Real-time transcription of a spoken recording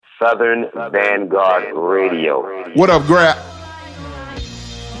Southern Vanguard Radio. What up, Grap?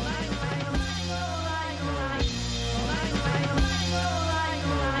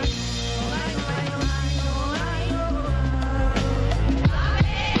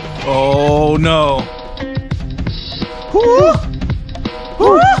 Oh no.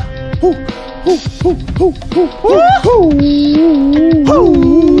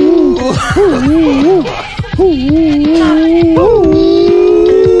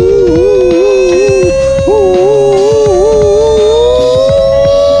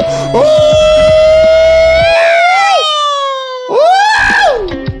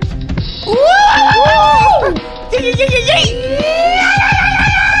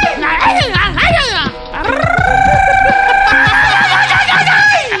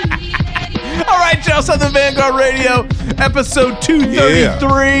 Southern Vanguard Radio, episode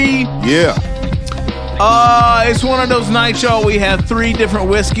 233. Yeah. It's one of those nights, y'all. We have 3 different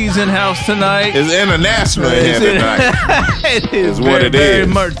whiskeys in house tonight. It's international tonight. It is what very, it very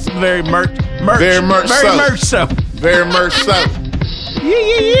is. Very merch so. Very merch so.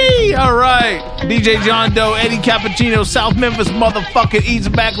 Yee. All right. DJ John Doe, Eddie Cappuccino, South Memphis motherfucking Eats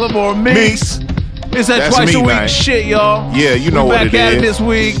Backlip or Mix. It's that That's twice me, a week man. shit, y'all. Yeah, you know We're what it back at is. it this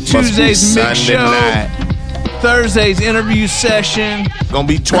week. Must Tuesday's be mix Sunday show. night. Thursday's interview session. Gonna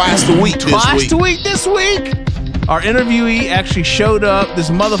be twice a week This week. Our interviewee actually showed up. This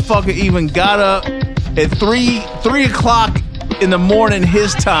motherfucker even got up at 3 o'clock in the morning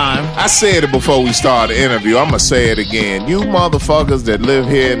his time. I said it before we started the interview. I'm gonna say it again. You motherfuckers that live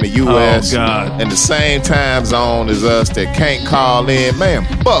here in the U.S. God. in the same time zone as us that can't call in, man,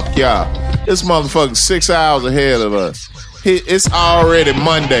 fuck y'all. This motherfucker's 6 hours ahead of us. It's already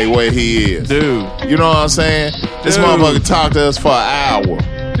Monday where he is. Dude. You know what I'm saying? This motherfucker talked to us for an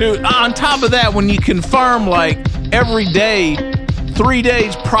hour. Dude, on top of that, when you confirm like every day, 3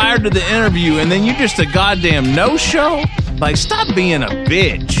 days prior to the interview, and then you just a goddamn no-show, like stop being a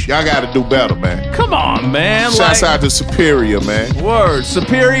bitch. Y'all gotta do better, man. Come on, man. Shouts out to Superior, man. Word.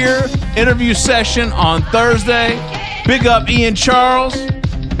 Superior interview session on Thursday. Big up Ian Charles.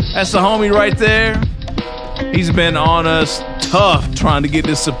 That's the homie right there. He's been on us tough trying to get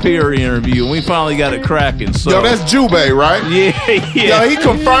this Superior interview, and we finally got it cracking. So. Yo, that's Jubei, right? Yeah. Yo, he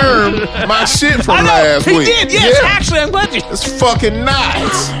confirmed my shit from last week. He did, yes. Yeah. Actually, I'm glad you. It's fucking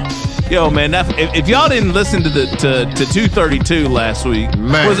nice. Yo, man, if y'all didn't listen to 232 last week,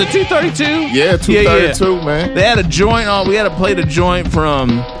 man. Was it 232? Yeah, 232, yeah. Man. They had a joint on. We had to play the joint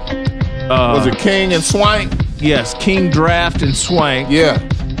from. Was it King and Swank? Yes, King Draft and Swank. Yeah.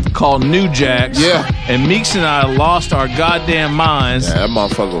 Called New Jacks. Yeah. And Meeks and I lost our goddamn minds. Yeah, that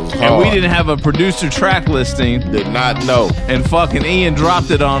motherfucker was hard. And we didn't have a producer track listing. Did not know. And fucking Ian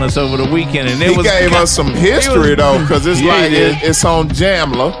dropped it on us over the weekend. And he gave us some history, though, because it's it's on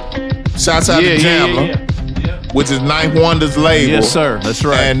Jamla. Shouts out to Jamla, which is Ninth Wonder's label. Yes, sir. That's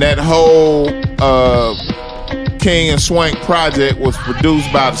right. And that whole King and Swank project was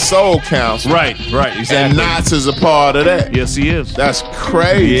produced by the Soul Council. Right, exactly. And Knots is a part of that. Yes, he is. That's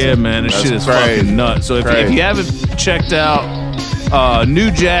crazy. Yeah, man, this shit is fucking nuts. So if you haven't checked out New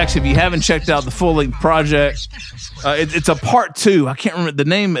Jacks, if you haven't checked out the full-length project, it's a part 2. I can't remember. The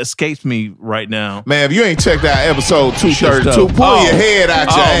name escapes me right now. Man, if you ain't checked out episode 232, pull your head out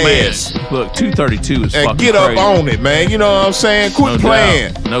your ass. Man. Look, 232 is and fucking get up crazy. on it, man. You know what I'm saying? Quit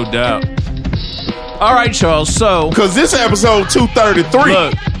playing. No doubt. All right, Charles, so... Because this episode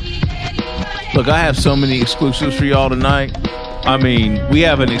 233. Look, I have so many exclusives for y'all tonight. I mean, we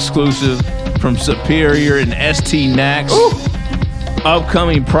have an exclusive from Superior and ST Nax.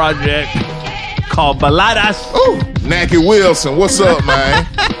 Upcoming project called Baladas. Ooh, Nacky Wilson, what's up, man?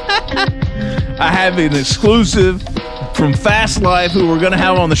 I have an exclusive from Fast Life, who we're going to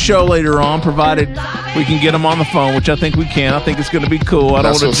have on the show later on, provided we can get them on the phone, which I think we can. I think it's going to be cool. I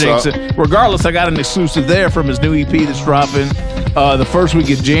don't want to jinx it. Regardless, I got an exclusive there from his new EP that's dropping the first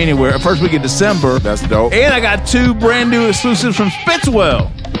week of December. That's dope. And I got 2 brand new exclusives from Spitzwell.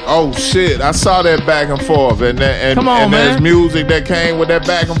 Oh shit! I saw that back and forth, and Come on, man. There's music that came with that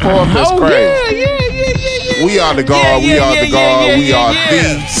back and forth. That's crazy. Yeah. We are the guard. We are the guard. We are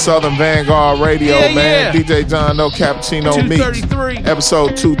the Southern Vanguard Radio, man. DJ John Doe, Cappuccino Meeks.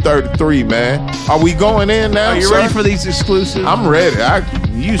 Episode 233, man. Are we going in now? Are you ready for these exclusives? I'm ready.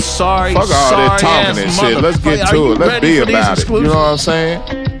 You sorry? Fuck all that talking and shit. Let's get to it. Let's be about it. You know what I'm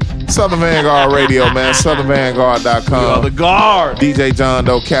saying? Southern Vanguard Radio, man. SouthernVanguard.com. You are the guard. DJ John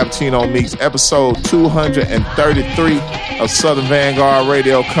Doe, Cappuccino Meeks. Episode 233 of Southern Vanguard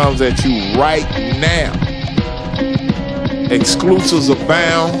Radio comes at you right now. Exclusives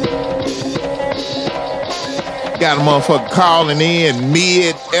abound. Got a motherfucker calling in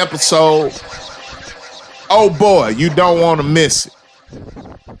mid-episode. Oh boy, you don't want to miss it.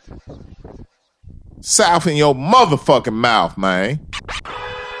 South in your motherfucking mouth, man.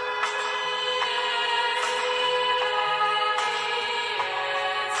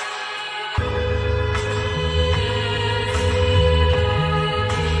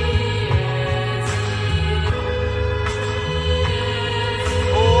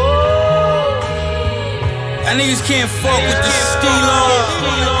 I niggas can't fuck with the Stilo.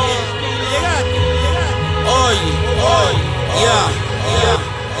 Oh yeah.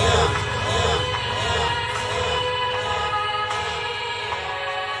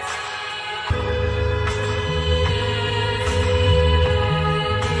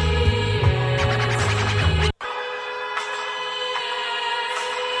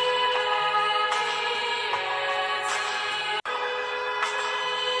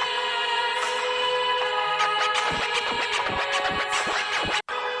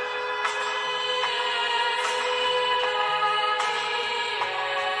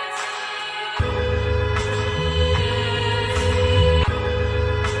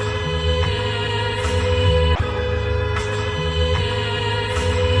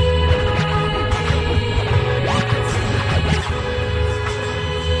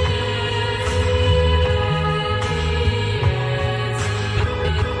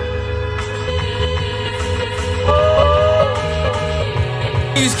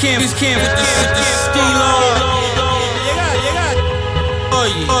 Niggas can't with the Stilo.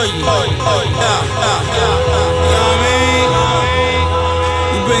 Oh yeah. You know what I mean?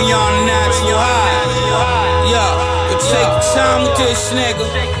 We bring y'all the natural high. Yo, take time with this nigga.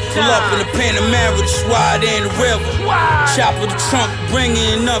 Pull up in the Panamera, just wide in the river. Chop with the trunk,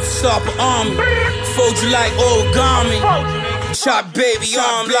 bringing enough to stop an army. Fold you like origami. Chop baby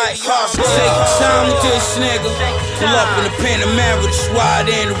arm like hustle. Take time with this nigga. Pull up in the Panamera, just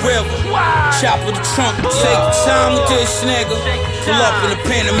wide in the river. Chop with the trunk, take time with this nigga. Pull up in the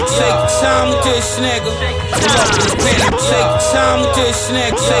Panamera, take time with this nigga. Pull up in the Panamera, take time with this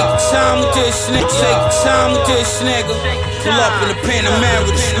nigga. Take time with this nigga. Take time with this nigga. Pull up in the Panamera,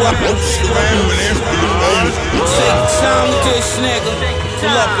 just wide. Take time with this nigga.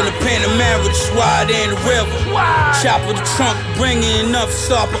 Pull up in the Panamera, just wide in the river. Chop with the trunk, bringing enough to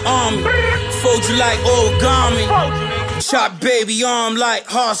stop an army. Fold you like origami. Chop baby arm like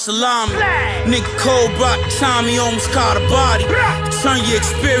hard salami. Nigga Cole brought Tommy, almost caught a body. Turn your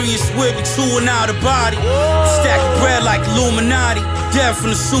experience with me to an out of body. Stack of bread like Illuminati. Dead from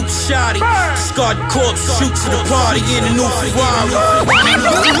the super shoddy. Scarred corpse, shoot to the party in a new Ferrari.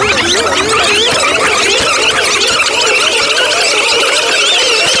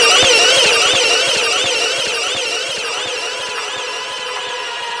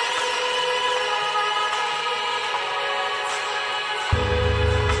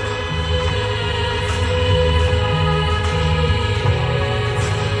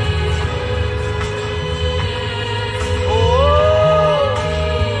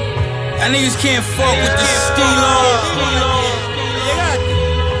 Niggas can't fuck with the Stilo.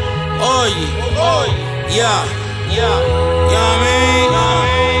 Oh yeah. You know what I mean?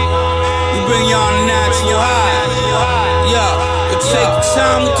 We bring y'all the natural high. Yo, take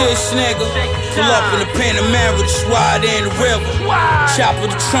time with this nigga. Pull up in the Panamera, just wide in the river. Chop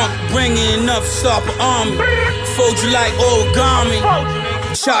with the trunk, bringing enough to stop an army. Fold you like origami.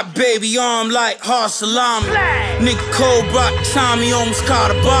 Chop baby arm like hard salami. Nigga Cole brought Tommy, almost caught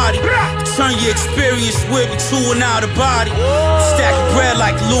a body. Turn your experience with me to an out of body. Stack of bread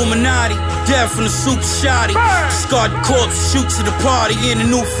like Illuminati. Dead from the super shoddy. Scarred corpse, shoot to the party in a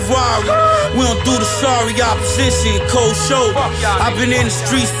new Ferrari. We don't do the sorry opposition, cold shoulder. I've been in the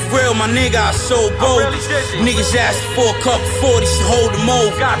streets for real, my nigga, I so bold. Niggas ask for a couple 40s to hold them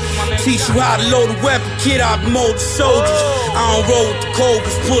over. Teach you how to load a weapon, kid, I promote the soldiers. I don't roll with the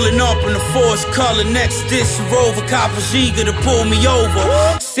Cobras, pulling up in the forest color. Next to this Rover, Coppers eager to pull me over.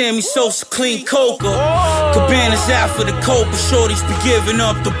 Sammy Sosa, clean coca. Cabanas out for the Cobra, shorties be giving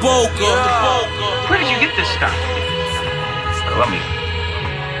up the Boca. Where did you get this stuff? Colombia.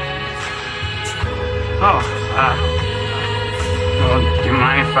 Do you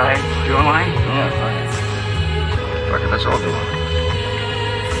mind if I do a line? Yeah, fine. Fuck it, let's all do one.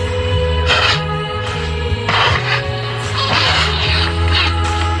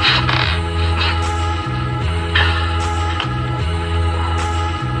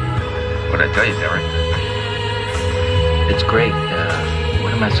 What'd I tell you, Derek? It's great.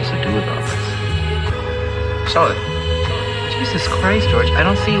 What am I supposed to do with all this? Sell it. Jesus Christ, George. I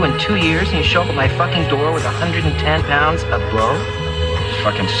don't see you in 2 years and you show up at my fucking door with 110 pounds of blow?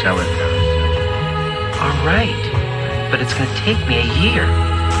 Fucking sell it, Derek. All right. but it's gonna take me a year.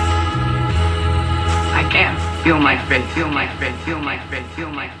 I can feel my faith, feel my faith, feel my faith, feel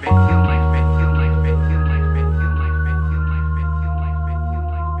my faith, feel my faith, feel my faith, feel my faith, feel my faith, feel my faith, feel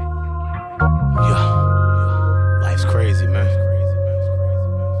my faith. Yeah, life's crazy, man.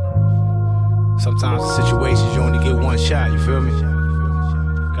 Sometimes in situations you only get one shot, you feel me?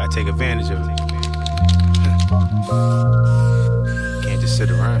 Gotta take advantage of it. Can't just sit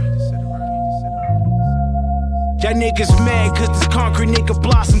around. Y'all niggas mad cause this concrete nigga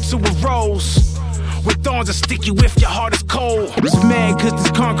blossomed to a rose. With thorns that stick you if your heart is cold. It's mad cause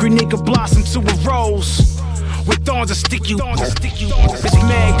this concrete nigga blossomed to a rose. With thorns that stick you. It's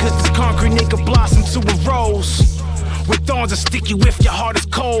mad cause this concrete nigga blossomed to a rose. With thorns that stick you if your heart is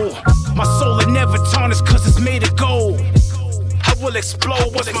cold. My soul will never tarnish cause it's made of gold. I will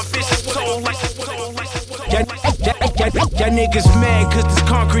explode once my vision's told. Y'all niggas mad cause this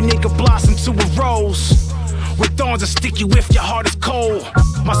concrete nigga blossomed to a rose. With thorns that stick you if your heart is cold.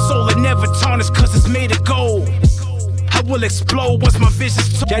 My soul will never tarnish cause it's made of gold. I will explode once my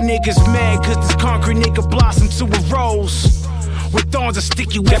vision's told. Y'all niggas mad cause this concrete nigga blossomed to a rose. With thorns that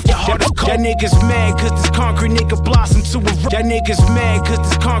stick you if your heart is cold. Y'all niggas mad cause this concrete nigga blossomed to a rose. Y'all niggas mad cause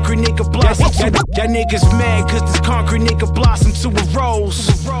this concrete nigga blossomed to a rose. Y'all niggas mad cause this concrete nigga blossomed to a rose.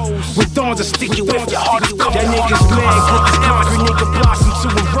 With thorns that stick you if your heart is cold. Y'all niggas mad cause this concrete nigga blossomed to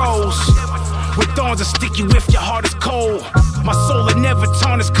a rose. With thorns that stick you if your heart is cold. My soul will never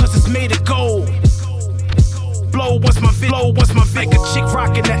tarnish cause it's made of gold. Blow was my like a chick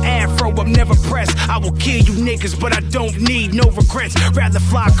rockin' the afro, I'm never pressed. I will kill you niggas, but I don't need no regrets. Rather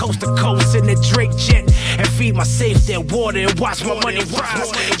fly coast to coast in the Drake jet and feed my safe that water and watch my money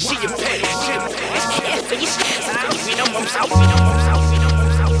rise. She a pet.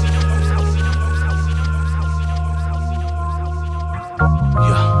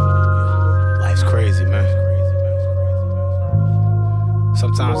 Yeah, life's crazy, man.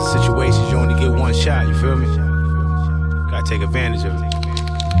 Sometimes in situations you only get one shot, you feel me? Gotta take advantage of it.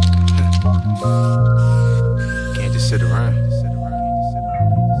 Can't just sit around.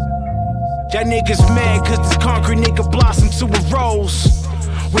 Y'all niggas mad cause this concrete nigga blossomed to a rose.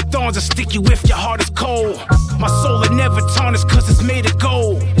 With thorns that stick you if your heart is cold. My soul will never tarnish cause it's made of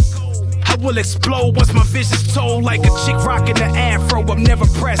gold. I will explode once my vision's told. Like a chick rockin' the afro, I'm never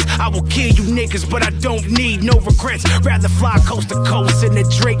pressed. I will kill you niggas, but I don't need no regrets. Rather fly coast to coast in the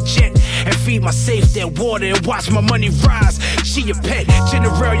Drake jet and feed my safe that water and watch my money rise. She a pet,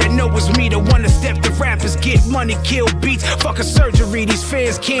 general, you know it's me. The one that step the rappers, get money, kill beats, fuck a surgery. These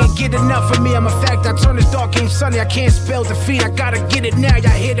fans can't get enough of me. I'm a fact, I turn this dark game sunny. I can't spell defeat, I gotta get it now.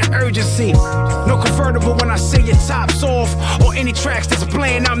 Y'all hear the urgency. No convertible when I say your top's off. Or any tracks that's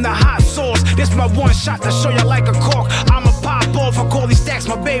playing, I'm the hot sauce. This my one shot to show you like a cork. I'ma pop off, I call these stacks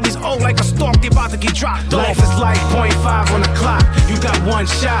my babies old like a stalk, they about to get dropped off. Life is like 0.5 on the clock, you got one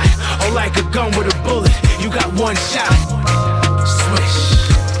shot. Or like a gun with a bullet, you got one shot. Swish,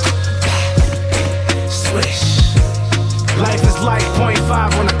 swish. Life is like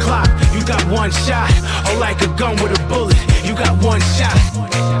 0.5 on the clock, you got one shot. Or like a gun with a bullet, you got one shot.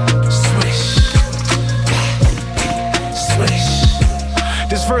 Swish, swish.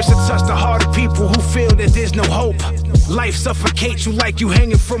 This verse will touch the heart of people who feel that there's no hope. Life suffocates you like you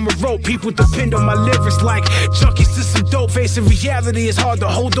hanging from a rope. People depend on my lyrics like junkies to some dope. Facing reality is hard to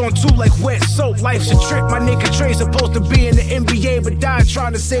hold on to like wet soap. Life's a trip, my nigga Trey supposed to be in the NBA, but died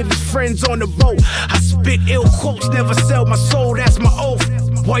trying to save his friends on the boat. I spit ill quotes, never sell my soul, that's my oath.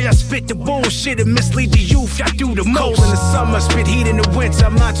 Why I spit the bullshit and mislead the youth, I do the most. Cold in the summer, spit heat in the winter.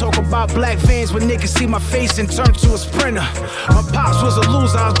 I'm not talking about black vans when niggas see my face and turn to a sprinter. My pops was a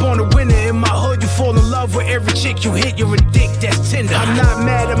loser, I was born a winner. In my hood, you fall in love with every chick you hit, you're a dick that's tender. I'm not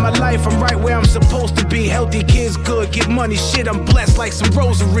mad at my life, I'm right where I'm supposed to be. Healthy kids, good, get money, shit, I'm blessed like some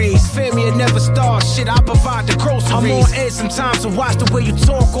rosaries. Family will never starve, shit, I provide the groceries. I'm on edge sometimes, so watch the way you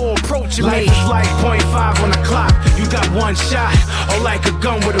talk or approach me. Life is like 0.5 on the clock, you got one shot. Or like a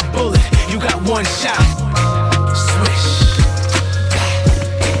gun with a bullet, you got one shot. Swish,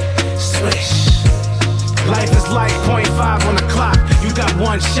 swish. Life is like 0.5 on the clock, you got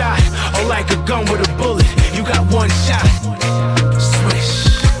one shot. Or like a gun with a bullet, you got one shot. Swish,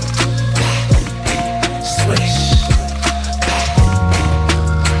 swish.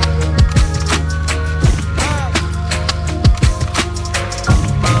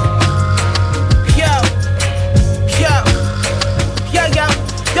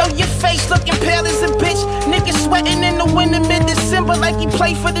 Looking pale as a bitch, niggas sweating in the winter mid-December like he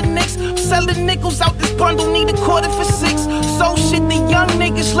play for the Knicks. Selling nickels out this bundle, need a quarter for 6. So shit, the young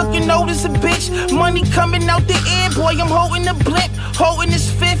niggas looking old as a bitch. Money coming out the air, boy, I'm holding a blimp. Holding this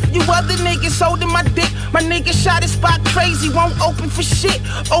fifth, you other niggas holding my dick. My nigga shot his spot crazy, won't open for shit.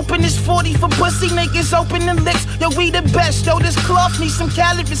 Open this 40 for pussy niggas, open the lips. Yo, we the best, yo, this cloth needs some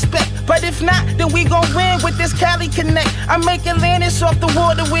Cali respect. But if not, then we gon' win with this Cali Connect. I'm making Atlantis off the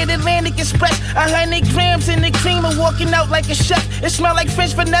water with Atlantic Express. 100 grams in the cream and walking out like a chef. It smell like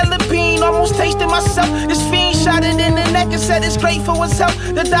French vanilla bean, almost tasted myself. This fiend shot it in the neck and said it's great for his health.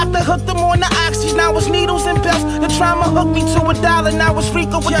 The doctor hooked him on the oxys, now it's needles and belts. The trauma hooked me to $1, now it's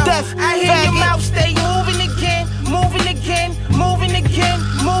Rico with death. I hear your mouth stay moving again, moving again, moving again,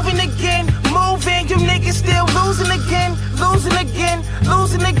 moving again, moving. You niggas still losing again, losing again,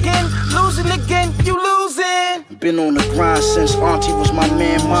 losing again, losing again. You losing. Been on the grind since auntie was my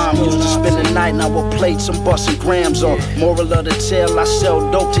man. Mom used to spend the night, now with plates I'm busting grams on. Moral of the tale, I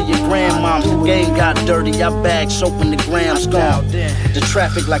sell dope to your grandmom. Game got dirty, I bag soap when the grams gone. The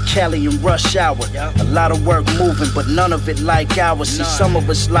traffic like Cali in rush hour. A lot of work moving, but none of it like ours. See, some of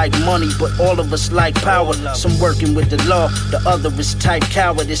us like money, but all of us like power. Some working with the law, the other is type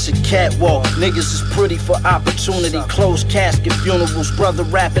coward. It's a catwalk. Niggas is pretty for opportunity. Closed casket funerals, brother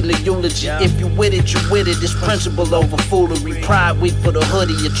rapping the eulogy. If you with it, you with it. It's principle over foolery. Pride week for the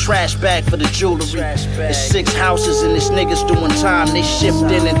hoodie, a trash bag for the jewelry. It's 6 houses and this niggas doing time. They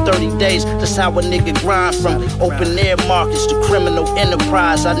shift in 30 days. That's how a nigga grind from open air markets to criminal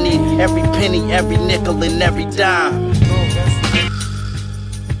enterprise. I need every penny, every nickel, and every dime.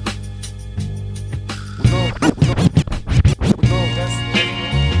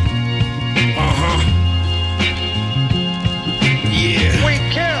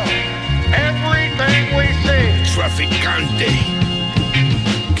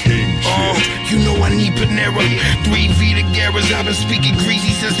 You know I need Panera, 3 Vita Guerras. I've been speaking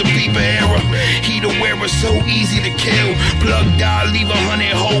greasy since the Bieber era. He the wearer, so easy to kill. Plug die, leave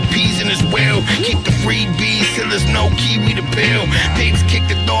 100 whole peas in his well. Keep the free bees till there's no kiwi to peel. Pigs kick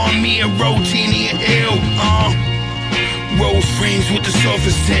the door on me and Rotini and ill. Roll frames with the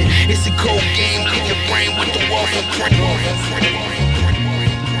softest tint. It's a cold game, leave your brain with the waffle print.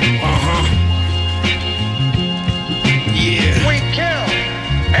 Yeah. We kill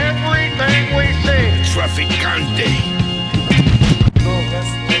everything we see. Traficante.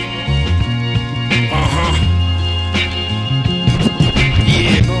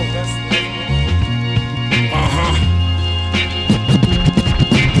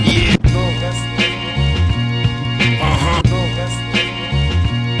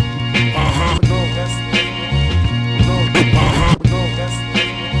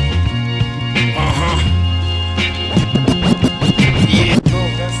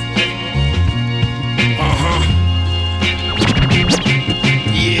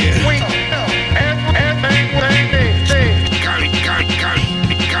 Yeah.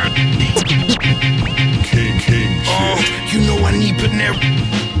 You know I need Panera.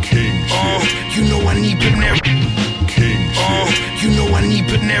 You know I need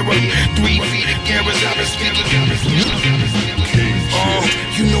Panera. 3 Vita Guerras. I've been speaking.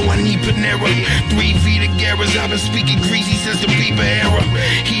 You know I need Panera. 3 Vita Guerras. I've been speaking greasy since the Bieber era.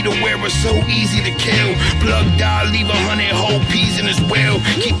 He the wearer, so easy to kill. Plug die, leave 100 whole peas in his well.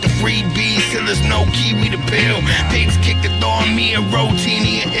 Keep the free bees till there's no kiwi to peel. Pigs kick the door on me and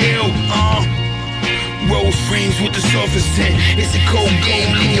Rotini and ill. Roll frames with the softest tint. It's a cold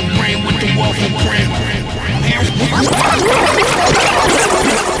game, leave your brain with the waffle print.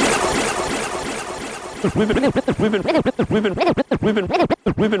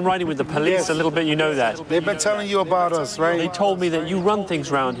 We've been riding with the police a little bit, you know that. They've been telling you about us, right? They told me that you run things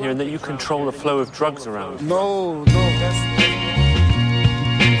around here and that you control the flow of drugs around. No, that's...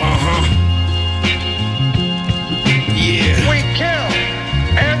 Yeah. We kill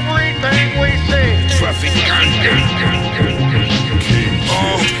everything we see.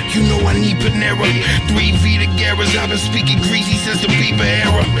 You know I need Panera. 3 Vita Guerras. I've been speaking greasy since the Bieber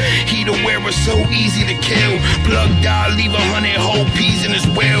era. He the wearer, so easy to kill. Plug die, leave 100 whole peas in his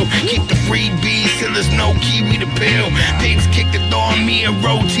well. Keep the free bees till there's no kiwi to peel. Pigs kick the door on me and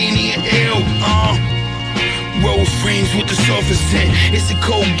Rotini and ill. Roll frames with the softest tint. It's a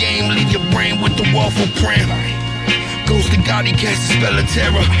cold game, leave your brain with the waffle print. Goes to Gotti, cast the spell of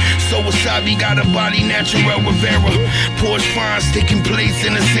terror. So Wasabi got a body, natural Rivera. Porsche fines taking place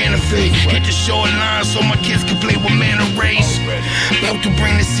in a Santa Fe. Hit the short line so my kids can play with man of race. About to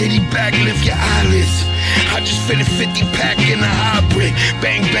bring the city back, lift your eyelids. I just fit a 50 pack in a hybrid.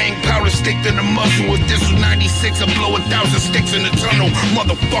 Bang, bang, powder stick to the muzzle. If this was 96, I'd blow 1,000 sticks in the tunnel,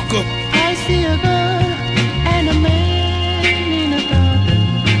 motherfucker. I see a girl and a man in a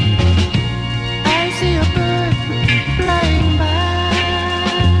garden.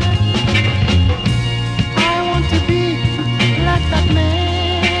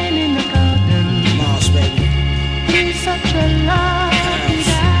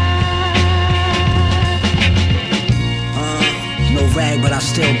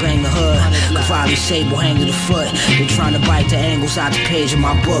 bang the hood. Cavalli sable hang to the foot. They trying to bite the angles out the page of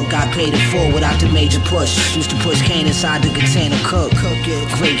my book. Got paid in full without the major push. Used to push cane inside the container, cook it.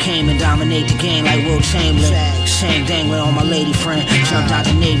 Great came and dominate the game like Will Chamberlain. Shang dangling on my lady friend. Jumped out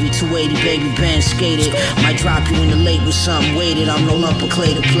the Navy, 280 baby Ben skated. Might drop you in the lake with something weighted. I'm no lump of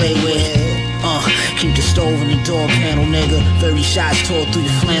clay to play with. Keep the stove in the door panel, nigga. 30 shots tore through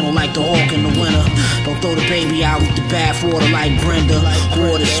your flannel like the hawk in the winter. Don't throw the baby out with the bath water like Brenda.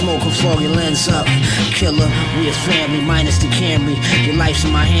 Water, smoke, and fog your lens up. Killer, we a family, minus the Camry. Your life's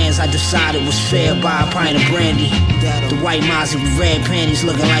in my hands, I decided was fair. Buy a pint of brandy. The white Mozzie with red panties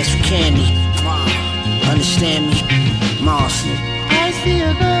looking like some candy. Understand me? Moss. I see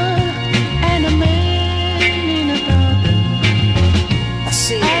a girl and a man in a garden. I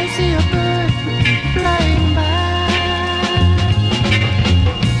see a bird flying by.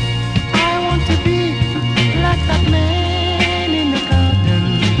 I want to be like that man in the garden.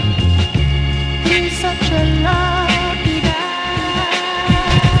 He's such a lucky guy.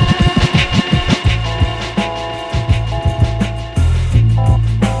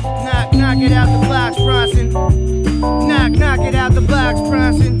 Knock it out the box, Bronson. Knock it out the box,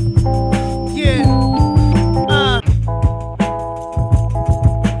 Bronson. Yeah.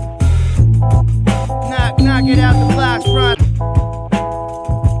 Knock it out the box, Bronson.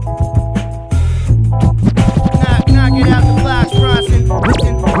 Knock it out the box, Bronson.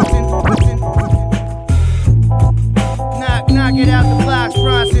 Knock it out the box,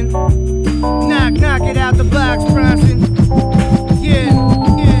 Bronson. Knock it out the box, Bronson. Yeah.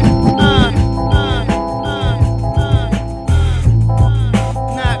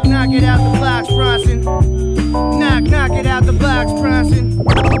 Knock it out the box, Bronson. Knock it out the box, Bronson.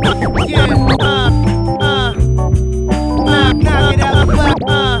 Yeah, knock it out the box,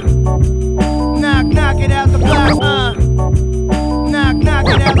 knock it out the box, knock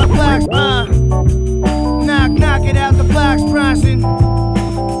it out the box, knock it out the box, Bronson.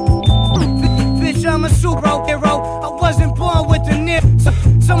 Bitch, I'm a superhero. I wasn't born with the nip,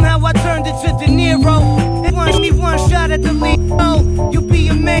 somehow I turned into De Niro. They want me one shot at the lead. Oh, you be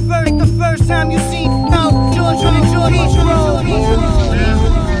a man like the first time you see. No, George.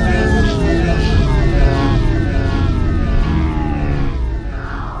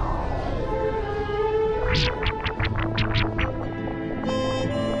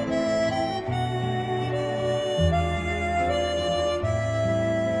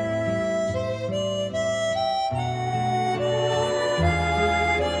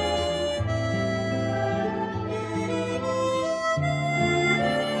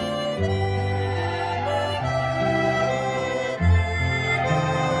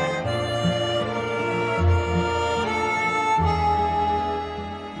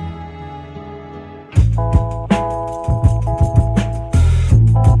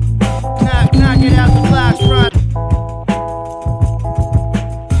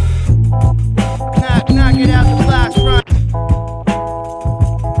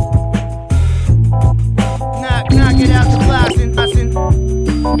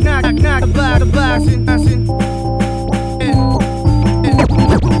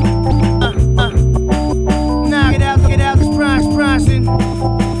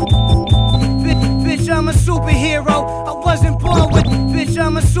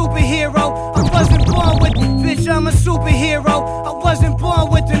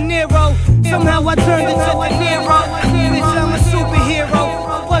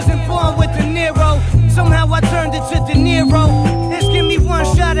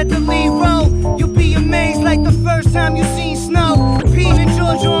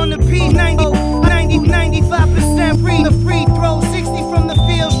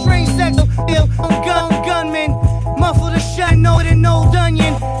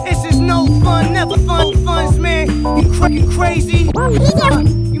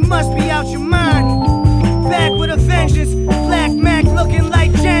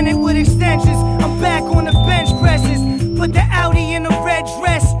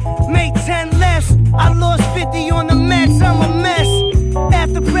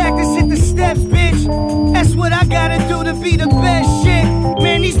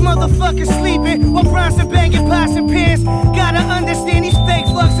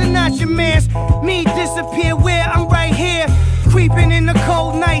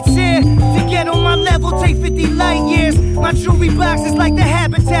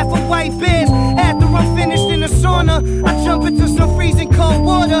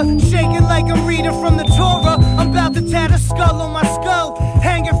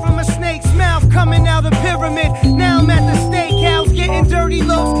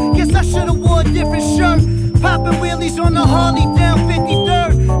 Popping wheelies on the Harley down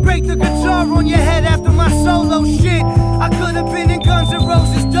 53rd.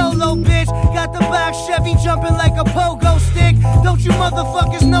 Black Chevy jumping like a pogo stick. Don't you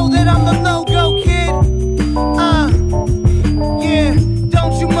motherfuckers know that I'm the logo kid? Yeah.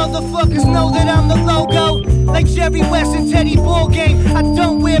 Don't you motherfuckers know that I'm the logo? Like Jerry West and Teddy Ballgame, I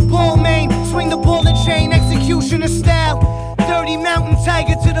don't wear ball main. Swing the ball and chain, executioner style. Dirty mountain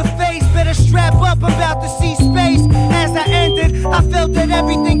tiger to the face. Better strap up, I'm about to see space. As I ended, I felt that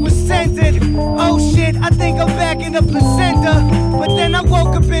everything was centered. Oh shit, I think I'm back in the placenta. But then I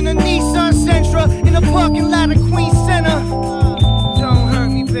woke up in a Nissan Sentra in a parking lot of Queens Center. Don't hurt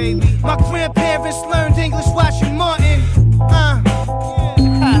me, baby. My grandparents learned English watching Martin.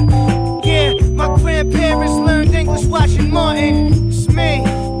 Yeah, my grandparents learned English watching Martin. It's me.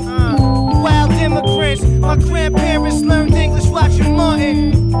 Wild immigrants. My grandparents learned English watching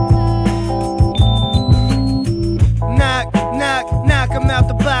Martin. Knock, knock, knock 'em out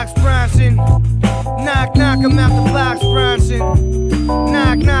the box, Bronson. Knock, knock 'em out the box, Bronson.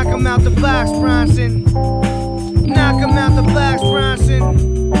 Knock, knock 'em out the box, Bronson. Knock 'em out the box, Bronson.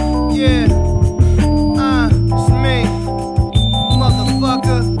 Yeah. It's me.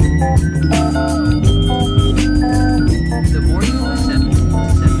 Motherfucker. The more you listen,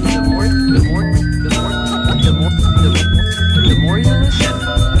 the more you listen.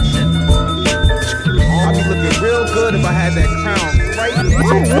 I'd be looking real good if I had that crown right.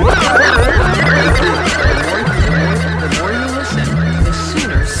 The more you listen, the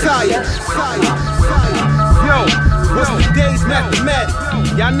sooner success will come. Yo, what's the day's mathematics?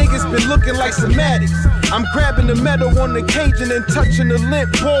 Y'all niggas been looking like some addicts. I'm grabbing the medal on the Cajun and touching the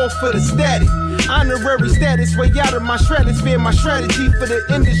limp ball for the static. Honorary status, way out of my stratosphere. My strategy for the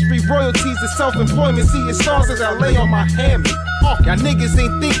industry, royalties and self-employment. Seeing stars as I lay on my hammock. Y'all niggas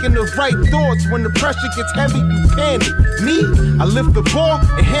ain't thinking the right thoughts. When the pressure gets heavy, you panic. Me, I lift the ball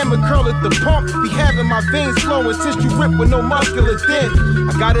and hammer curl at the pump. Be having my veins flowing, tissue rip with no muscular dent.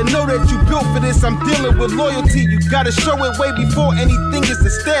 I gotta know that you built for this. I'm dealing with loyalty. You gotta show it way before anything is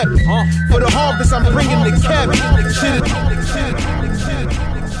established. For the harvest, I'm bringing the cabbage.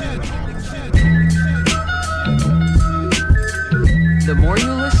 The more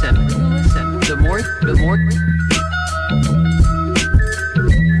you listen, the more you listen,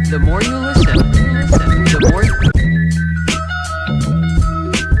 the more you listen, the more,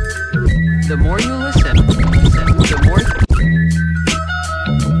 the more you listen,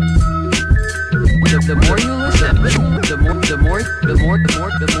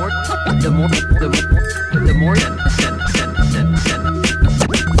 the more,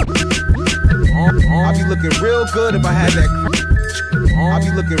 I'll be looking real good if I had that. I'll be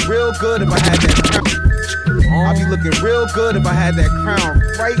looking real good if I had that crown. I'll be looking real good if I had that crown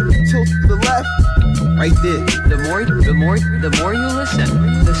right tilt to the left, right there. The more you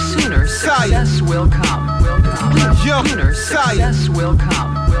listen, the sooner success will come. Yo, sooner success will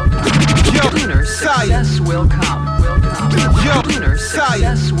come. Yo, sooner success will come. Yo, sooner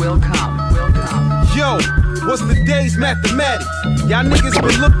success will come. Yo, what's the day's mathematics? Y'all niggas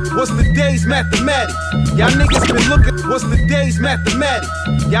been looking. What's the day's mathematics? Y'all niggas been looking. What's the day's mathematics?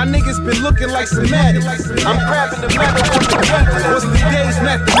 Y'all niggas been looking like some addicts. I'm grabbing the medal on the Cajun. What's the day's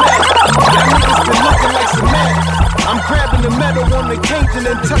mathematics? Y'all niggas been looking like some addicts. I'm grabbing the medal on the Cajun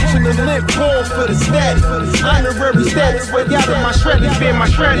and touching the limp ball for the static. Honorary status, way out of my stratosphere. My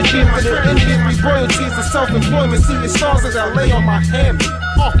strategy for the industry, royalties and self-employment. Seeing stars as I lay on my hammock.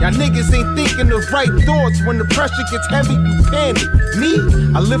 Y'all niggas ain't thinking the right thoughts. When the pressure gets heavy, you panic. Me,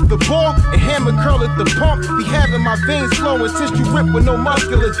 I lift the ball and hammer curl at the pump. Be having my veins flowing, tissue rip with no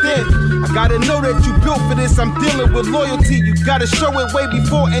muscular dent. I gotta know that you built for this. I'm dealing with loyalty. You gotta show it way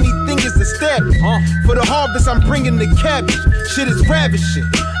before anything is established. For the harvest, I'm bringing the cabbage. Shit is ravishing.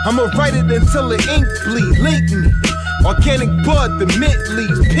 I'ma write it until the ink bleed. Link me. Organic bud, the mint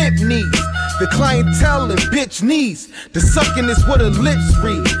leaves, pimp needs. The clientele and bitch knees. The sucking is what her lips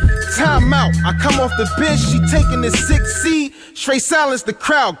read. Time out, I come off the bench, she taking the 6C. Straight silence, the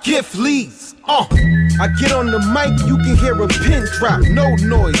crowd, gift leads. I get on the mic, you can hear a pin drop. No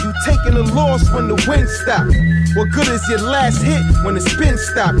noise, you taking a loss when the wind stop. What good is your last hit when the spin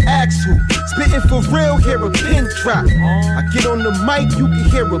stop? Ask who? Spitting for real, hear a pin drop. I get on the mic, you can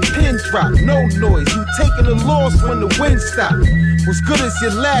hear a pin drop. No noise, you taking a loss when the wind stop. What's good is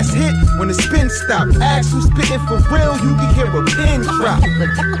your last hit when the spin stop? Ask who spitting for real, you can hear a pin drop.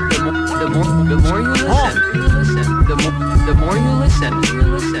 The more you listen, the more you listen,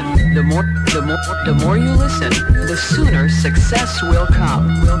 the more you listen, the sooner success will come.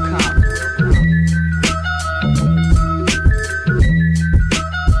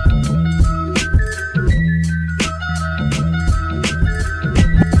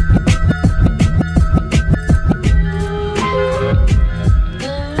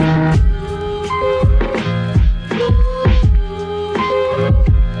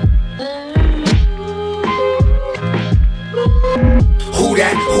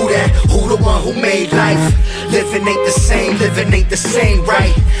 that? Who the one who made life? Living ain't the same,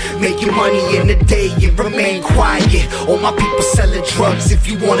 right? Making money in the day and remain quiet. All my people selling drugs if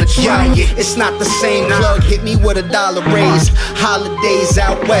you wanna try it. It's not the same plug, hit me with $1 raise. Holidays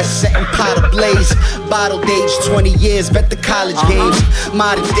out west, setting pot ablaze. Bottle days, 20 years, bet the college games.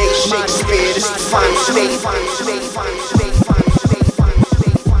 Modern day Shakespeare, this the final state.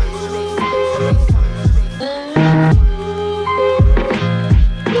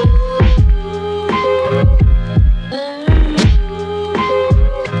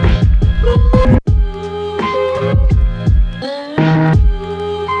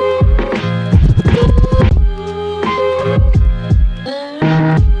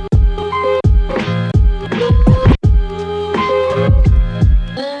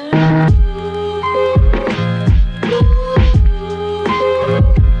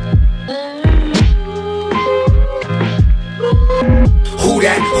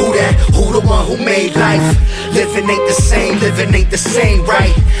 Living ain't the same,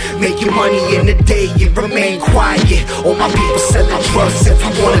 right? Making money in the day and remain quiet. All my people selling drugs if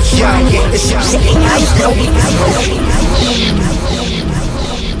you wanna try it. It's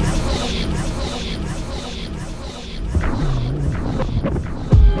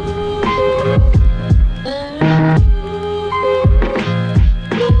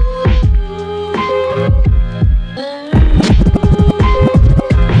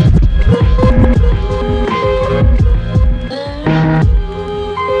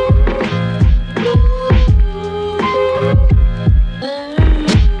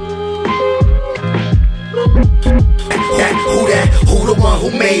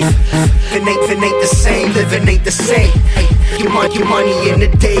living ain't the same. Your money in the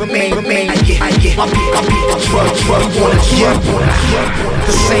day remain. I get my people drug, wanna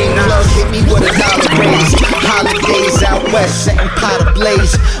the same plug hit me with $1 raise. Holidays out west, setting pot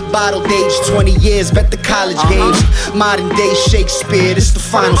ablaze. Bottle days, 20 years, bet the college games. Modern day Shakespeare, this the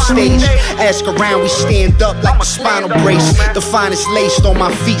final stage. Ask around, we stand up like a spinal brace. The finest laced on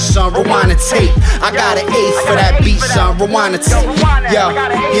my feet, son, rewind the tape. I got an A for that beat, son, rewind the tape.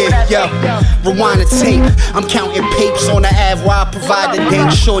 Yo, rewind the tape. I'm counting papes on the Ave while I provide the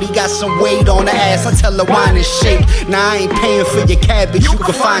date. Shorty got some weight on the ass, I tell her wine and shake. Now I ain't paying for your cabbage, you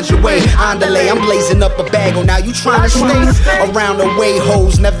can find your way. Andale, I'm blazing up a bag, oh now you trying to stay around the way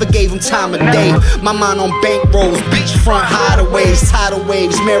hoes, never gave them time of day. My mind on bankrolls, beachfront hideaways, tidal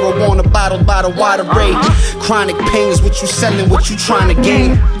waves, marijuana bottled by the water rate. Chronic pains, what you selling, what you trying to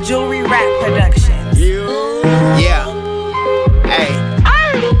gain. Jewelry Rap Productions. Yeah. Hey.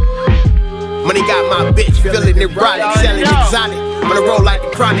 Money got my bitch feeling erotic, selling exotic. On the road like a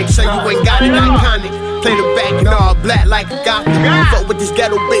chronic, so you ain't got it iconic. Play the back and all black like a gothic. Fuck with this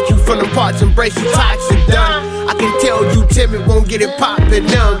ghetto bitch, you from the parts, embrace the toxic done. I can tell you timid, won't get it poppin',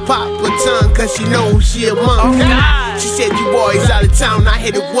 none. Pop a tongue, cause she know she a monk. She said you boys out of town, I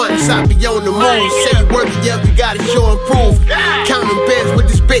hit it once, I be on the moon. Say you worthy of, you gotta show and prove. Counting bands with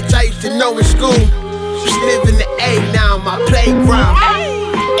this bitch I used to know in school. She live in the A now, my playground.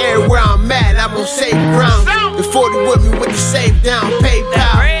 Everywhere I'm at, I'm on safe ground. The 40 with me with the safe down,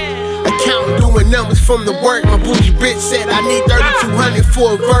 PayPal. Account doing numbers from the work. My bougie bitch said I need 3,200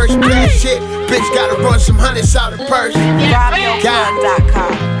 for a verse. That shit, bitch gotta run some hundreds out of purse.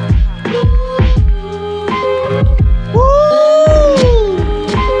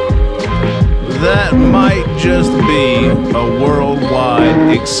 That might just be a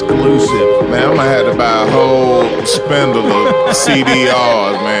worldwide exclusive. Man, I'm gonna have to buy a whole spindle of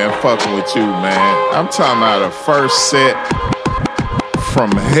CDRs, man, fucking with you, man. I'm talking about a first set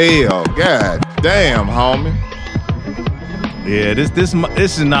from hell. God damn, homie. Yeah, this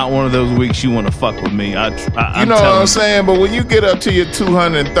is not one of those weeks you want to fuck with me. You know what I'm saying? But when you get up to your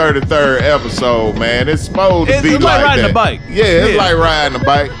 233rd episode, man, it's supposed to be like riding that. a bike. Yeah, it's like riding a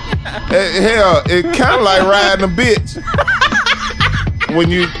bike. Hell, it kind of like riding a bitch. When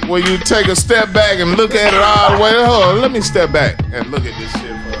you take a step back and look at it all the way, hold on, let me step back and look at this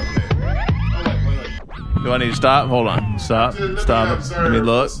shit for a minute. Do I need to stop? Hold on. Stop. Let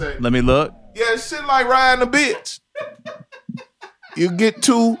me look. Yeah, it's shit like riding a bitch. You get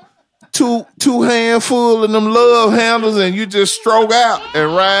two handful of them love handles and you just stroke out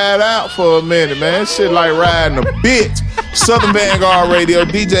and ride out for a minute, man. Shit like riding a bitch. Southern Vanguard Radio,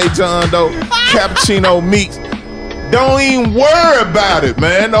 DJ John Doe, Cappuccino Meeks. Don't even worry about it,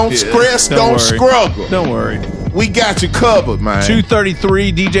 man. Don't stress, don't struggle. Don't worry. We got you covered, man.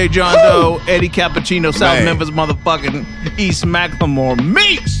 233, DJ John Doe, Eddie Cappuccino, South Memphis, motherfucking East Macklemore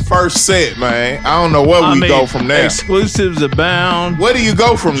Meeks. First set, man. I don't know where we go from there. Exclusives abound. Where do you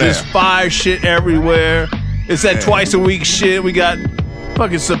go from there? Just fire shit everywhere. It's that twice a week shit. We got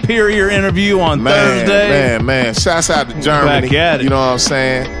Fucking Superior interview on Thursday. Man. Shouts out to Germany. Back at it. You know what I'm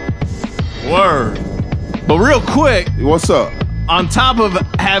saying? Word. But real quick. What's up? On top of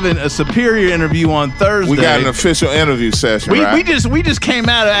having a Superior interview on Thursday, we got an official interview session. We right? we just came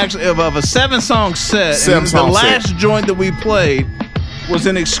out of a 7-song set. The last joint that we played was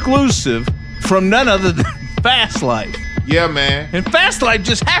an exclusive from none other than Fast Life. Yeah, man. And Fast Life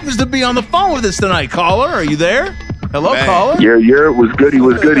just happens to be on the phone with us tonight. Caller, are you there? Hello, man. caller. Yeah, was goody.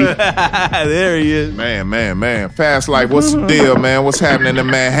 There he is. Man. Fast Life, what's the deal, man? What's happening in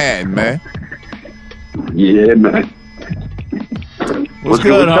Manhattan, man? Yeah, man. What's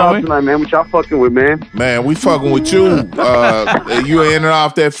good, with y'all homie? tonight, man? What y'all fucking with, man? Man, we fucking with you. You ended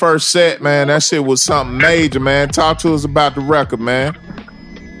off that first set, man. That shit was something major, man. Talk to us about the record, man.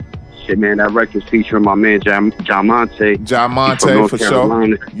 Shit, man, that record's featuring my man, Jamonte. Jamonte, for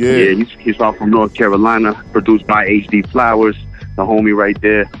Carolina. sure. Yeah, he's off from North Carolina, produced by HD Flowers, the homie right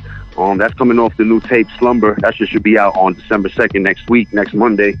there. That's coming off the new tape Slumber. That shit should be out on December 2nd next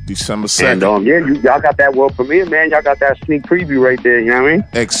Monday. December 2nd. And y'all got that world premiere, man. Y'all got that sneak preview right there, you know what I mean?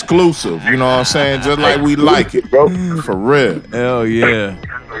 Exclusive, you know what I'm saying? Just like we like it, bro. For real. Hell yeah.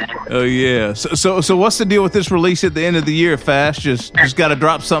 Oh yeah. So what's the deal with this release at the end of the year, Fast? Just got to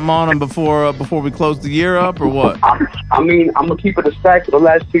drop something on them before we close the year up, or what? I mean, I'm gonna keep it a stack. For the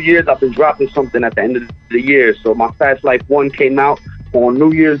last 2 years, I've been dropping something at the end of the year. So my Fast Life 1 came out on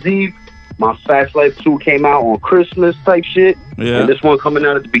New Year's Eve. My Fast Life 2 came out on Christmas type shit. Yeah. And this one coming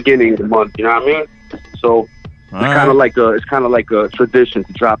out at the beginning of the month. You know what I mean? So it's kind of like a tradition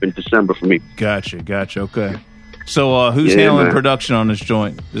to drop in December for me. Gotcha. Okay. So who's handling production on this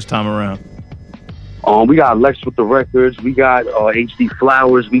joint this time around? We got Lex with the records. We got HD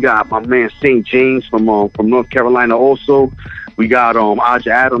Flowers. We got my man St. James from North Carolina also. We got Aj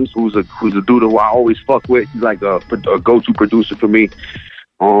Adams, who's a dude who I always fuck with. He's like a go-to producer for me.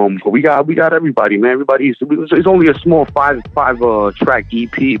 But we got everybody, man. It's only a small five track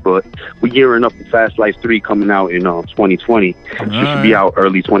EP, but we're gearing up for Fast Life 3 coming out in 2020. It should be out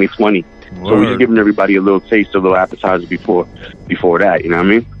early 2020. Word. So we're just giving everybody a little taste, a little appetizer before that. You know what I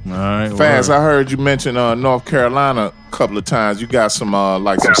mean? All right. Fast, I heard you mention North Carolina a couple of times. You got some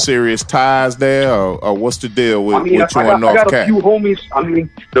some serious ties there, or what's the deal with you and North Carolina? I got a few homies. I mean,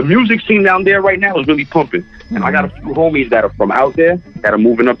 the music scene down there right now is really pumping, and I got a few homies that are from out there that are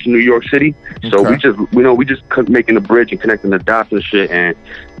moving up to New York City. So we just making the bridge and connecting the dots and shit, and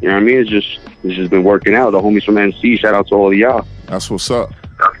you know what I mean. It's just been working out. The homies from NC, shout out to all of y'all. That's what's up.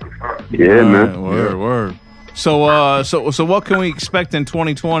 Yeah, man. Word. So what can we expect in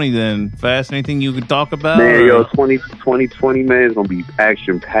 2020 then? Fast, anything you can talk about? Man, 2020, man, is gonna be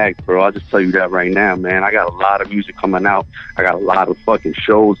action packed, bro. I'll just tell you that right now, man. I got a lot of music coming out. I got a lot of fucking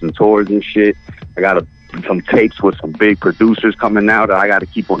shows and tours and shit. I got some tapes with some big producers coming out that I got to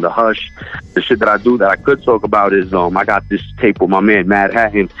keep on the hush. The shit that I do that I could talk about is I got this tape with my man Mad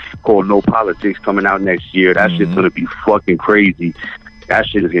Hatton called No Politics coming out next year. That shit's gonna be fucking crazy. That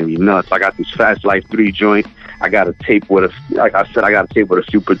shit is gonna be nuts. I got this Fast Life 3 joint. I got a tape with a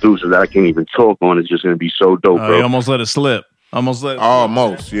few producers that I can't even talk on. It's just gonna be so dope, bro. You almost let it slip. Almost,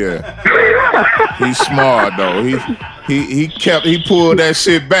 yeah. He's smart though. He pulled that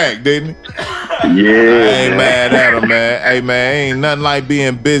shit back, didn't he? Yeah. I ain't mad at him, man. Hey man, ain't nothing like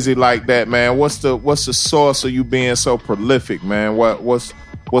being busy like that, man. What's the source of you being so prolific, man? What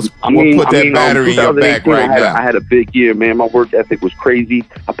put that battery in your back right now? I had a big year, man. My work ethic was crazy.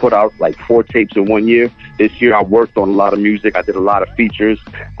 I put out like 4 tapes in 1 year. This year I worked on a lot of music. I did a lot of features,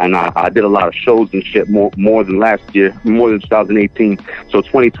 and I did a lot of shows and shit more than last year, more than 2018. So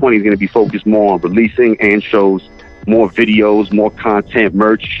 2020 is going to be focused more on releasing and shows, more videos, more content,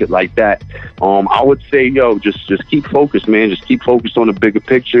 merch, shit like that. I would say, just keep focused, man. Just keep focused on the bigger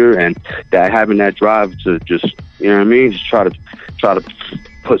picture, and that having that drive to just, you know what I mean? Just try to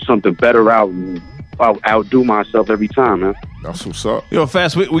put something better out and outdo myself every time, man. That's what's up.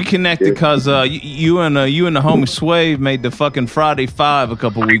 Fast, we connected because you and the homie Swave made the fucking Friday 5 a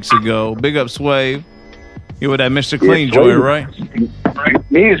couple weeks ago. Big up Swave. You with that Mr. Clean joint, right?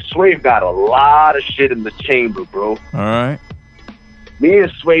 Me and Swave got a lot of shit in the chamber, bro. All right. Me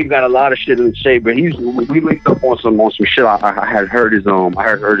and Swave got a lot of shit in the chamber. We linked up on some shit. I had heard his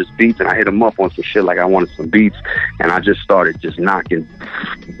beats, and I hit him up on some shit like I wanted some beats, and I just started just knocking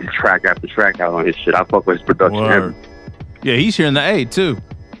track after track out on his shit. I fuck with his production. Word. Yeah, he's here in the A too.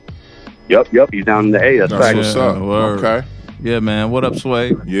 Yep, he's down in the A. That's right. What's up? Word. Okay. Yeah, man. What up,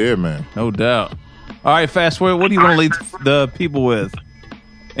 Swave? Yeah, man. No doubt. All right, Fast Forward. What do you want to leave the people with?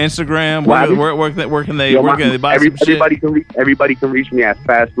 Instagram. Where can they buy some shit? Everybody can reach me at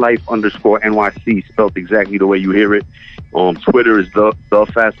FastLife_NYC, spelled exactly the way you hear it. Twitter is the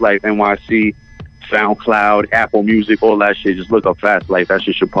Fast Life NYC. SoundCloud, Apple Music, all that shit. Just look up Fast Life. That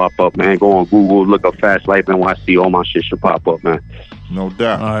shit should pop up, man. Go on Google, look up Fast Life NYC. All my shit should pop up, man. No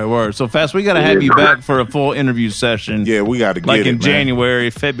doubt. All right, word. So Fast, we got to have you back for a full interview session. Yeah, we got to get like it, in man. January,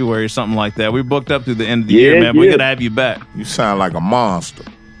 February, something like that. We booked up through the end of the year, man. We got to have you back. You sound like a monster.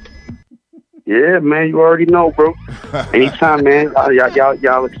 Yeah, man, you already know, bro. Anytime, man.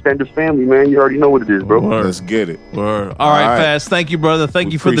 Y'all extended family, man. You already know what it is, bro. Word. Let's get it. Word. All right, Fast. Thank you, brother.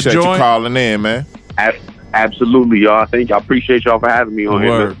 Thank you for the Appreciate joint. you calling in, man. Absolutely, y'all. I appreciate y'all for having me on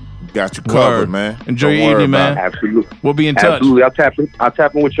here, man. Got you covered, Word. man. Enjoy Don't your worry evening, about man. it. Absolutely. We'll be in touch. Absolutely. I'll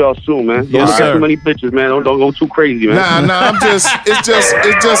tap in with y'all soon, man. Don't Yes, look sir. at too many bitches, man. Don't go too crazy, man. Nah, it's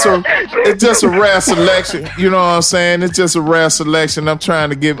just a rare selection. You know what I'm saying? It's just a rare selection. I'm trying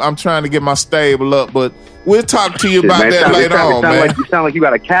to get my stable up, but we'll talk to you Shit, about man. that later on, man. You sound like you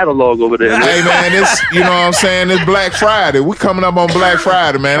got a catalog over there, man. Hey man, it's you know what I'm saying. It's Black Friday. We coming up on Black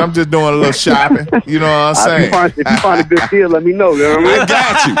Friday, man. I'm just doing a little shopping. You know what I'm saying? If you find a good deal, let me know. You know what I mean? I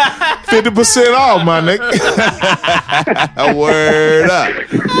got you. 50% off, my nigga. Word up.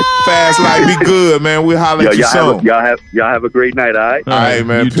 Fast Life be good, man. We'll holler at you soon. Y'all have a great night, all right? All right,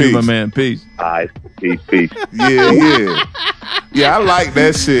 man. You Peace. too, my man. Peace. All right. Peace. Yeah. Yeah, I like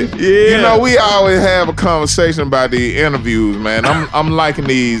that shit. Yeah. You know, we always have a conversation about the interviews, man. I'm liking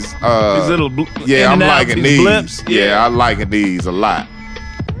these. These little I'm in and outs, liking these these. blips. Yeah, I'm liking these a lot.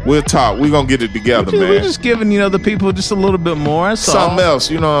 We'll talk. We're going to get it together, man. We're just giving, the people just a little bit more. That's all. Something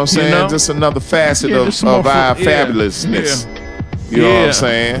else, you know what I'm saying? know? Just another facet Yeah, of just more our yeah. fabulousness. Yeah. You know what I'm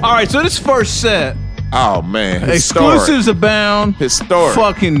saying? All right, so this first set. Oh, man. Historic. Exclusives abound. Historic.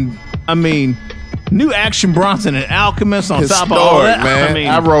 Fucking, new Action Bronson and Alchemist on top of all that. Man.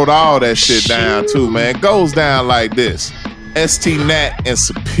 I wrote all that shit down too, man. It goes down like this. ST Nat and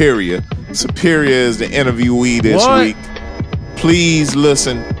Superior. Superior is the interviewee this week. Please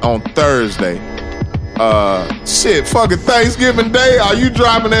listen on Thursday. Fucking Thanksgiving Day. Are you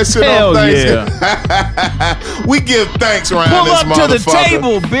dropping that shit Hell on Thanksgiving? We give thanks around Pull this up to the motherfucker.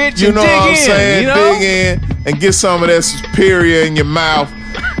 table, bitch, You and know dig what I'm in, saying? you know? Dig in and get some of that Superior in your mouth.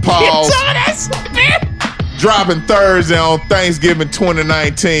 Pause. Dropping Thursday on Thanksgiving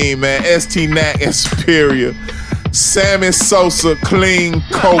 2019, man. ST Nat and Superior. Sammy Sosa Clean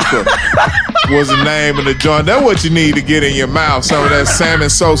Coca was the name of the joint. That's what you need to get in your mouth. Some of that Sammy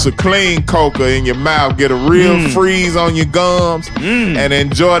Sosa Clean Coca in your mouth. Get a real freeze on your gums and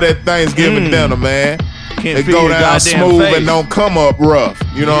enjoy that Thanksgiving dinner, man. It feel go your down goddamn smooth face. and don't come up rough.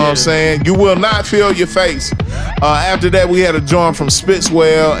 You know what I'm saying? You will not feel your face. After that, we had a joint from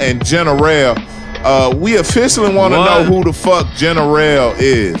Spitzwell and General. We officially want to know who the fuck General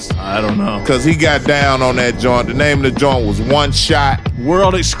is. I don't know. Because he got down on that joint. The name of the joint was One Shot.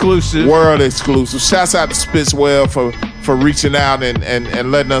 World exclusive. Shouts out to Spitzwell for reaching out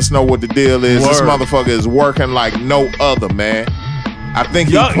and letting us know what the deal is. This motherfucker is working like no other, man. I think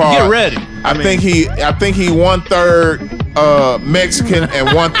he get ready. I think he 1/3 Mexican and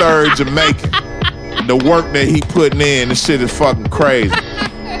 1/3 Jamaican. The work that he putting in, this shit is fucking crazy.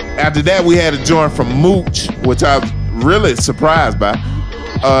 After that, we had a joint from Mooch, which I was really surprised by.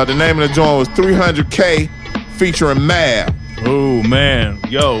 The name of the joint was 300K featuring Mav. Oh, man.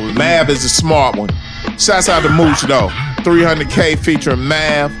 Yo. Mav is a smart one. Shouts out to Mooch, though. 300K featuring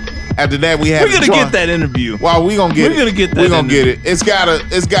Mav. After that, we had We're going to get that interview. Well, we going to get it. We're going to get that We're going to get it. It's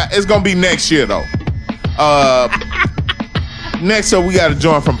going to be next year, though. Next up, we got a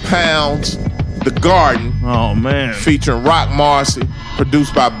joint from Pounds, The Garden. Oh, man. Featuring Rock Marcy,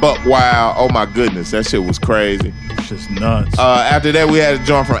 produced by Buck Wild. Oh, my goodness. That shit was crazy. It's just nuts. After that, we had a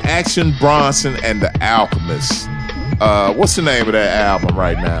joint from Action Bronson and The Alchemist. What's the name of that album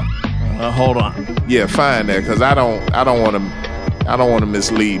right now? Hold on. Yeah, find that, because I don't want to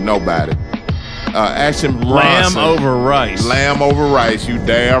mislead nobody. Action Bronson. Lamb over rice. Lamb over rice. You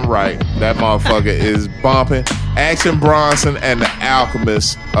damn right. That motherfucker is bumping. Action Bronson and The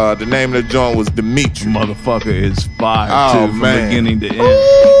Alchemist. The name of the joint was Dimitri. Motherfucker is fire Oh, too, from man. beginning to end.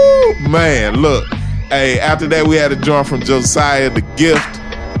 Ooh, man, look. Hey, after that we had a joint from Josiah The Gift.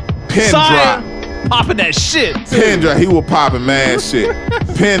 Pin Drop. Popping that shit. Pin Drop. He was popping mad shit.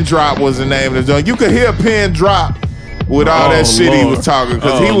 Pin Drop was the name of the joint. You could hear Pin Drop with all that shit he was talking,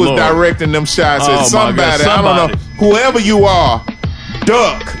 because he was directing them shots at somebody. I don't know. Whoever you are,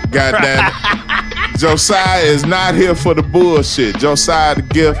 duck, goddamn it. Josiah is not here for the bullshit. Josiah The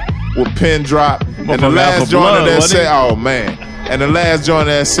Gift with Pin Drop. And the last joint of that set, oh man. And the last joint of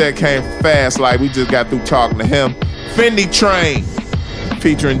that set came fast, like we just got through talking to him. Fendi Train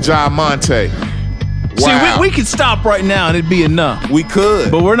featuring John Monte. Wow. See, we could stop right now and it'd be enough. We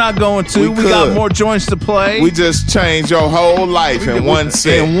could. But we're not going to. We got could. more joints to play. We just changed your whole life in one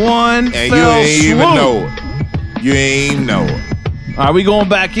set. In one and fell you ain't even swoop. know it. You ain't even know it. All right, we going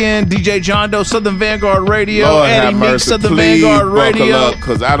back in. DJ John Doe, Southern Vanguard Radio. Lord Eddie have Meek, mercy. Southern Please Vanguard buckle Radio. up,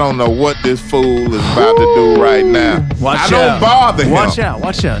 because I don't know what this fool is about to do right now. Watch I out. don't bother him. Watch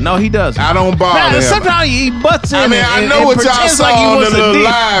out. No, he doesn't. I don't bother him. Sometimes he butts in. I mean, I know and what y'all pretends saw like he on wants the to little DJ.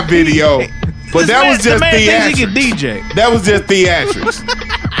 live video, but that was just the man thinks he can theatrics. DJ. That was just theatrics.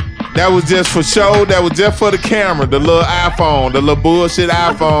 That was just for show. That was just for the camera. The little iPhone, the little bullshit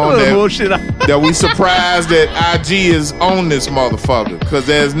iPhone that we surprised that IG is on this motherfucker. Because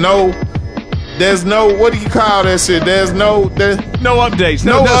there's no, what do you call that shit? There's no updates. No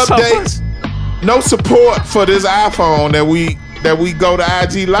updates. No support for this iPhone that we go to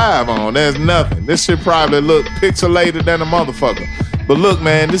IG Live on. There's nothing. This shit probably look pixelated than a motherfucker. But look,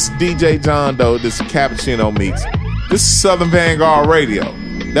 man, this is DJ John Doe. This is Cappuccino Meets. This is Southern Vanguard Radio.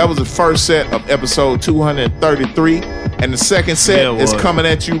 That was the first set of episode 233. And the second set is coming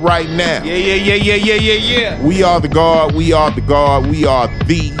at you right now. Yeah. We are the guard. We are the guard. We are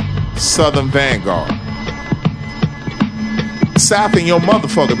the Southern Vanguard. South in your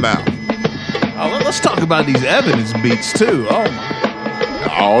motherfucking mouth. Oh, let's talk about these evidence beats too. Oh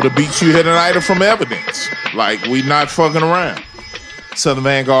my. All the beats you hear tonight are from evidence. Like, we not fucking around. Southern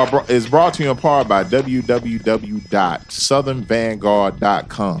Vanguard is brought to you in part by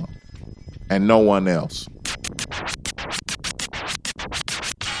www.southernvanguard.com and no one else.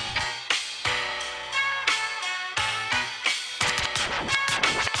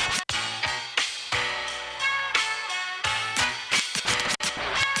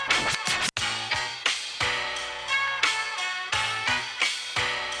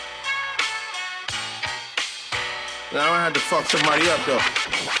 Now I had to fuck somebody up though.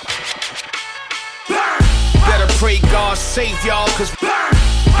 Better pray God save y'all, cause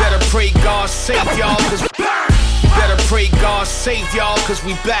better pray God save y'all, cause better pray God save y'all, cause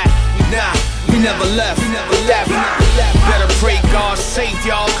we back. Nah, we never left. Better pray God save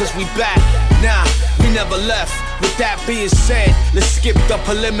y'all, cause we back. Nah, we never left. With that being said, let's skip the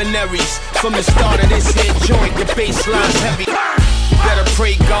preliminaries. From the start of this here joint, the bassline's heavy. Better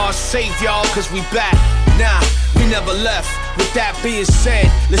pray God save y'all, cause we back. Nah, we never left. With that being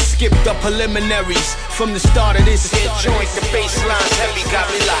said, let's skip the preliminaries. From the start of this here joint, the bassline's heavy, got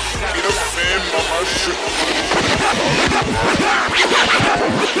me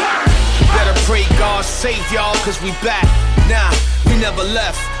Better pray God save y'all, cause we back. Nah, we never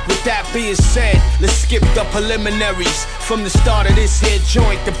left. With that being said, let's skip the preliminaries. From the start of this here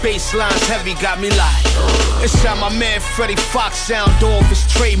joint, the bassline's heavy, got me like. It's how my man Freddie Fox sound off his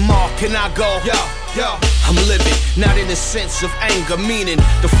trademark, and I go, yo, I'm living, not in the sense of anger, meaning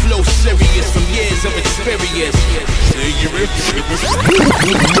the flow serious from years of experience.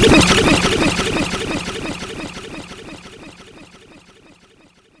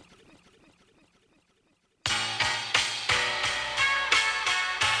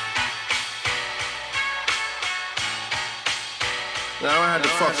 Now I had to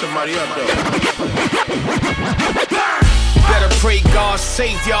fuck somebody up though. Better pray God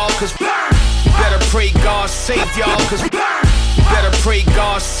save y'all, cause better pray God save y'all, cause better pray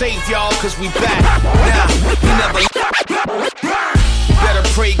God save y'all, cause we back. Nah, we never. Better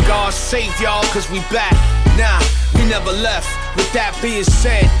pray God save y'all, cause we back. Nah, we never left. With that being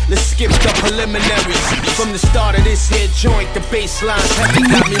said, let's skip the preliminaries. From the start of this here joint, the bassline's heavy,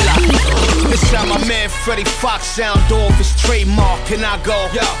 got me like. This how my man Freddie Fox sound off his trademark, and I go,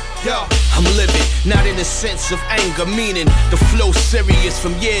 yo, I'm living, not in the sense of anger, meaning the flow serious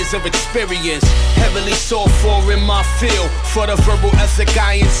from years of experience. Heavily sought for in my field, for the verbal ethic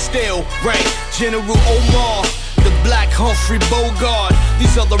I instill. Rank General Omar, the Black Humphrey Bogart.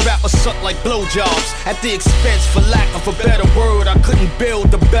 These other rappers suck like blowjobs. At the expense, for lack of a better word, I couldn't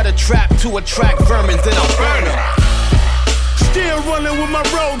build a better trap to attract vermin than I burn them. Still running with my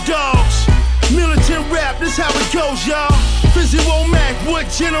road dogs. Militant rap, this how it goes, y'all. Visual Mac with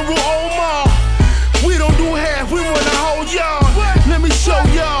General Omar. We don't do half, we want the whole yard. Let me show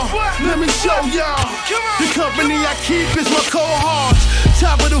y'all, let me show y'all. The company I keep is my cohorts.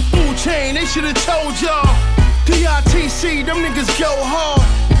 Top of the food chain, they should've told y'all. DITC, them niggas go hard.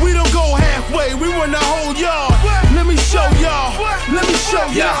 We don't go halfway, we run the whole yard. Let me show y'all, let me show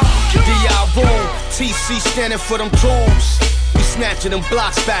y'all. D.I. Room, TC standing for them tools. We snatching them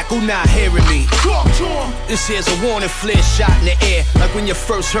blocks back, who not hearing me? Talk to 'em. This here's a warning flare shot in the air, like when you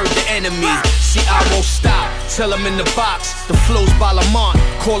first heard the enemy. See, I won't stop, tell them in the box. The flows by Lamont,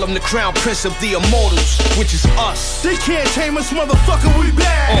 call him the crown prince of the immortals, which is us. They can't tame us, motherfucker, we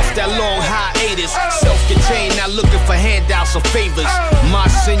back. Off that long hiatus, self-contained, not looking for handouts or favors. My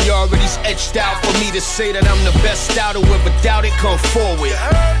seniority's etched out for me to say that I'm the best out. Whoever doubt it, come forward.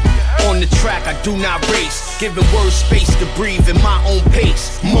 On the track, I do not race, giving words space to breathe in my own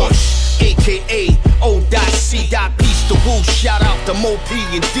pace. Mush, aka O.C.Peace to Woo. Shout out to Mo P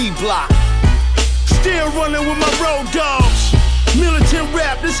and D Block. Still running with my road dogs. Militant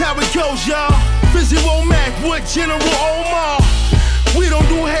rap, this how it goes, y'all. Visual Mac with General Omar. We don't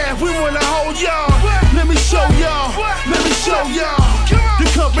do half, we wanna hold y'all. Let me show y'all, let me show y'all. The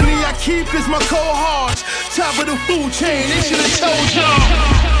company I keep is my cohorts. Top of the food chain, they should've told y'all.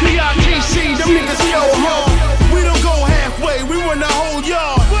 DITC, them niggas go hard. We don't go halfway, we wanna hold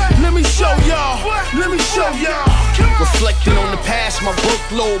y'all. Let me show y'all, let me show y'all. Reflecting on the past, my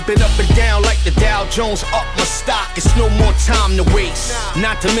workload been up and down like the Dow Jones up my stock. It's no more time to waste.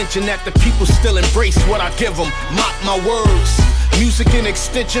 Not to mention that the people still embrace what I give them. Mock my words. Music an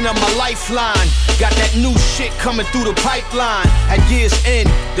extension of my lifeline. Got that new shit coming through the pipeline. At year's end,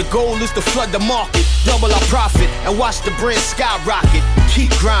 the goal is to flood the market, double our profit, and watch the brand skyrocket.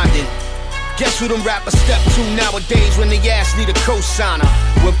 Keep grinding. Guess who them rappers step to nowadays when they ass need a cosigner?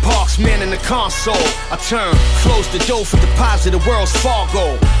 When Parks man in the console, I turn, close the door for deposit, the world's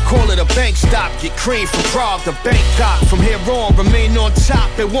Fargo. Call it a bank stop, get cream from Prague to Bangkok. From here on, remain on top,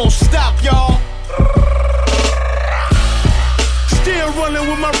 it won't stop, y'all. Still running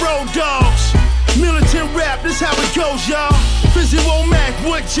with my road dogs. Militant rap, this how it goes, y'all. Visual Mac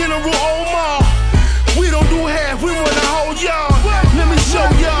with General Omar. We don't do half, we wanna hold y'all. Let me show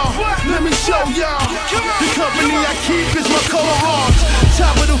y'all, let me show y'all. The company I keep is my cohorts.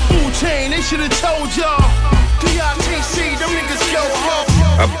 Top of the food chain, they should've told y'all. DITC, them niggas go hard.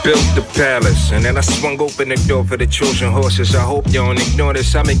 I built the palace, and then I swung open the door for the Trojan horses. I hope you don't ignore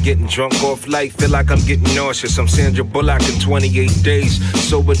this. I've been getting drunk off life, feel like I'm getting nauseous. I'm Sandra Bullock in 28 days.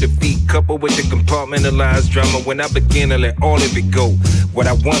 Sober defeat, coupled with the compartmentalized drama. When I began to let all of it go, what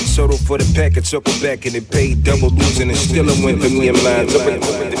I want, settled for the packet, circle back and it paid double, losing and still a win for me and mine.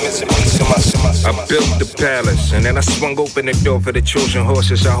 I built the palace, and then I swung open the door for the Trojan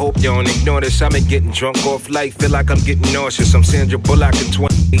horses. I hope you don't ignore this. I've been getting drunk off life, feel like I'm getting nauseous. I'm Sandra Bullock in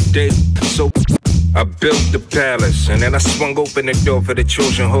 28 days. So I built the palace, and then I swung open the door for the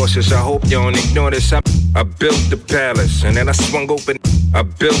Trojan horses. I hope you don't ignore this. I built the palace, and then I swung open. I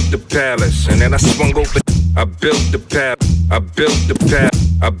built the palace, and then I swung open. I built the palace. I built the palace.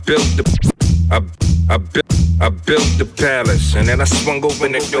 I built the. I built the palace, and then I swung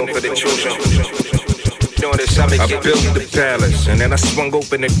open the door for the Trojan. I built the palace, and then I swung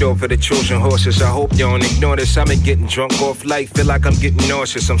open the door for the Trojan horses. I hope you don't ignore this. I've been getting drunk off life, feel like I'm getting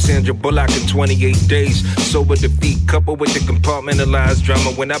nauseous. I'm Sandra Bullock in 28 days. Sober defeat, coupled with the compartmentalized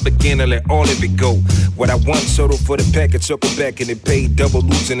drama. When I began to let all of it go, what I want, settled for the packet, circle back and it paid double,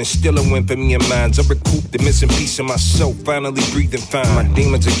 losing and still a win for me and mine. I recouped the missing piece of myself, finally breathing fine. My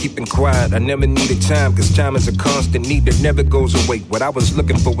demons are keeping quiet. I never needed time, cause time is a constant need that never goes away. What I was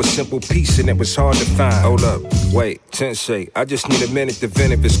looking for was simple peace, and it was hard to find. Hold up, wait, Tensei, I just need a minute to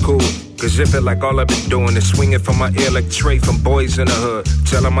vent if it's cool. Cause it feel like all I've been doing is swinging from my ear like Trey from Boys in the Hood.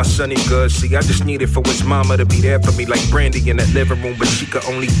 Telling my sonny good, see, I just needed for his mama to be there for me like Brandy in that living room, but she could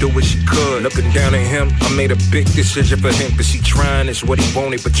only do what she could. Looking down at him, I made a big decision for him, cause he trying is what he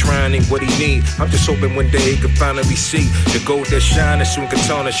wanted, but trying ain't what he need. I'm just hoping one day he can finally see the gold that shine soon can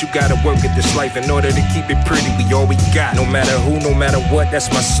turn us. You gotta work at this life in order to keep it pretty, we all we got. No matter who, no matter what, that's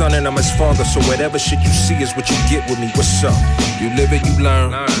my son and I'm his father, so whatever shit you see is what you get with me. What's up? You live it, you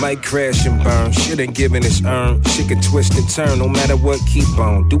learn. Might crash and burn. Shit ain't giving its earn. Shit can twist and turn. No matter what, keep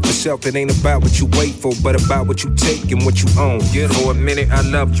on. Do for self. It ain't about what you wait for, but about what you take and what you own. For a minute I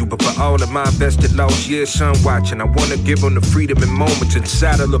loved you, but for all of my invested lost years, son watching, I wanna give them the freedom and moments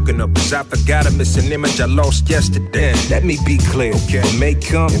inside of looking up. Cause I forgot a missing image I lost yesterday. Let me be clear. Okay. It may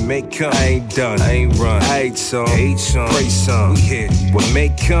come, I ain't done. I ain't run. I ate some, pray some. We here. What may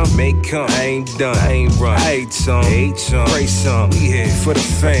come, I ain't done. I ain't run. I ate some, pray some. We here for the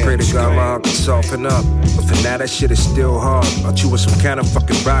fam. Pray to God my heart can soften up, but for now that shit is still hard. Thought you was some kind of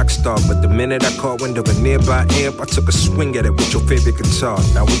fucking rock star, but the minute I caught wind of a nearby amp, I took a swing at it with your favorite guitar.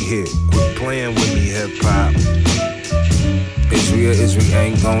 Now we here, quit playing with me, hip hop. Is we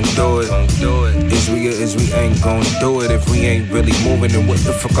ain't gon' do it. Is we ain't gon' do it. If we ain't really moving, then what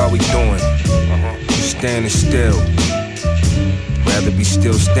the fuck are we doing? Standing still, rather be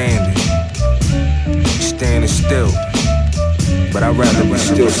still standing. standing still. But I'd rather be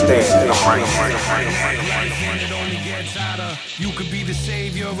still standing. You could be the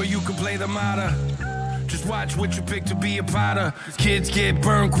savior or you could play the martyr. Just watch what you pick to be a potter. Kids get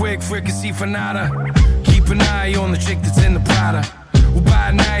burned quick, fricassee for nada. Keep an eye on the chick that's in the Prada. Well, by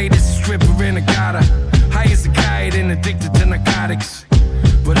night it's a stripper in a gutter. High as a kite and addicted to narcotics.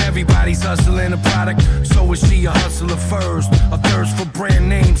 But everybody's hustling a product. So is she a hustler first? A thirst for brand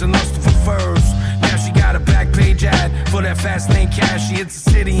names and lust for furs. Now she got a back page ad for that fast lane cash. She hits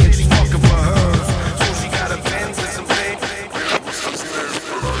the city and she's fucking for hers. So she got a Benz and some things.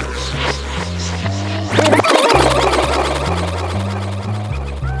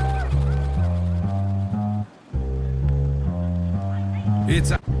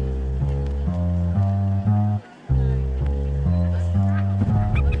 It's a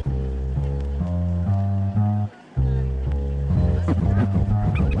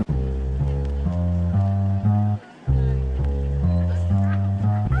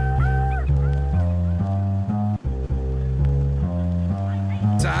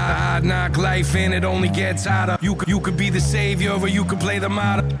hard knock life and it only gets hotter. You could be the savior or you could play the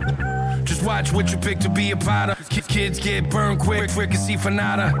martyr. Just watch what you pick to be a potter. Kids get burned quick, fricassee for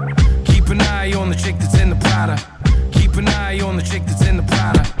nada. Keep an eye on the chick that's in the Prada. Keep an eye on the chick that's in the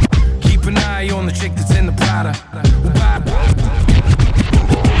Prada. Keep an eye on the chick that's in the Prada.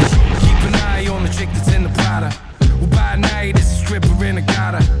 Keep an eye on the chick that's in the Prada. Well, by night it's a stripper in a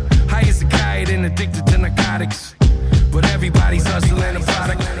gutter. High as a kite and addicted to narcotics. But everybody's hustling a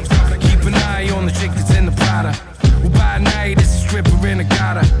product. Keep an eye on the chick that's in the Prada. Well, by night it's a stripper in a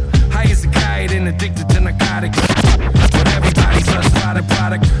gutter. High as a kite and addicted to narcotics. But everybody's hustling a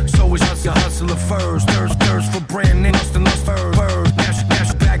product. So is a hustler first. Thirst for brand names and lust for furs. Now she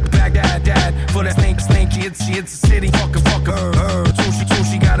back dad for that snake. She hits the city. Fuck her. So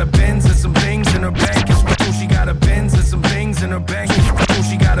she got a Benz and some things in her bank. So she got a Benz and some things in her bank. So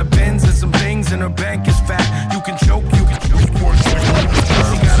she got a Benz and some things in her bank. Is fat. You can choke. She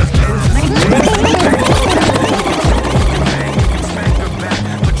got a Benz and some things in her bank. You can smack her back,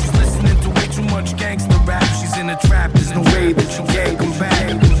 but she's listening to way too much gangster rap. She's in a trap. There's no way that she can't come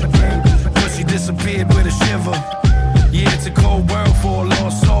back. Cause she disappeared with a shiver. Yeah, it's a cold world for a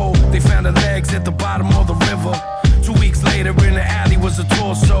lost soul. They found her legs at the bottom of the river. 2 weeks later in the alley was a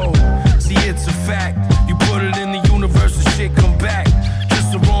torso. See, it's a fact. You put it in the universe and shit come back.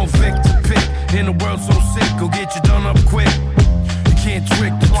 Just the wrong fic to pick. In a world so sick, go get you done up quick. You can't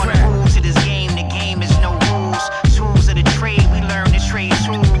trick the trap. One rule to this game, the game is no rules. Tools of the trade, we learn to trade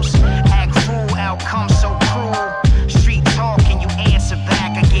tools. Act fool, outcome so cruel. Street talk and you answer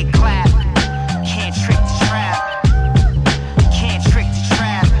back, I get clapped. Can't trick the trap. Can't trick the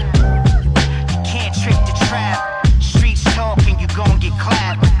trap. You can't trick the trap. Streets talk and you gon' get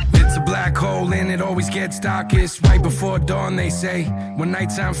clapped. It's a black hole and it always gets darkest right before dawn, they say. When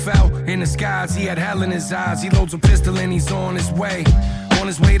nighttime fell in the skies, he had hell in his eyes. He loads a pistol and he's on his way. On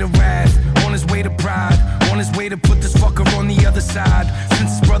his way to wrath, on his way to pride, on his way to put this fucker on the other side.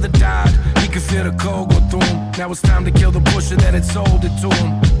 Since his brother died, he could feel the cold go through him. Now it's time to kill the pusher that had sold it to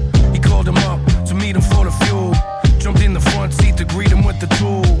him. He called him up to meet him for the fuel. Jumped in the front seat to greet him with the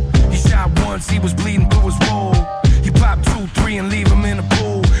tool. He shot once, he was bleeding through his wool. He popped 2, 3 and leave him in a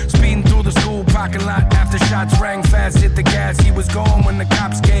pool. Speeding through the school parking lot after shots rang fast. Hit the gas, he was gone when the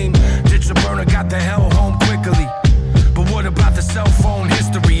cops came. Ditched the burner, got the hell home quickly. But what about the cell phone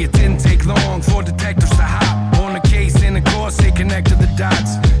history? It didn't take long for detectives to hop on the case. And of course they connected the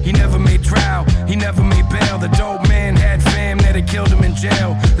dots. He never made trial, he never made bail. The dope man had fam that had killed him in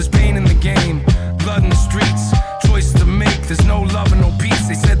jail. There's pain in the game, blood in the streets, choices to make. There's no love and no peace.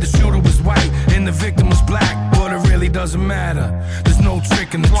 They said the shooter was white and the victim was black, but it really doesn't matter. There's no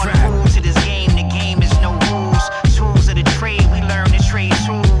trick in the trap. One rule to this game, the game is no rules. Tools of the trade, we learn to trade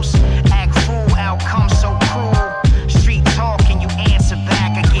tools. Act fool, outcome so cruel. Street talk and you answer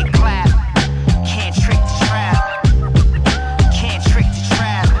back, I get clapped. Can't trick the trap. Can't trick the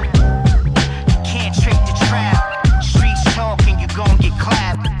trap. You can't trick the trap. Streets talk and you gon' get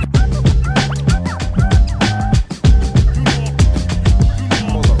clapped.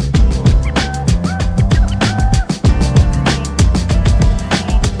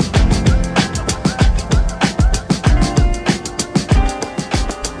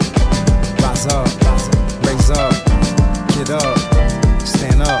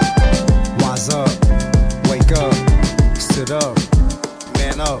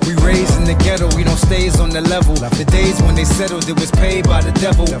 On the level, the days when they settled, it was paid by the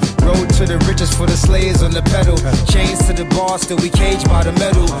devil. Road to the riches for the slaves on the pedal. Chains to the bar, still we caged by the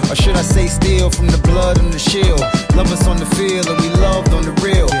metal. Or should I say steal from the blood and the shield? Love us on the field and we loved on the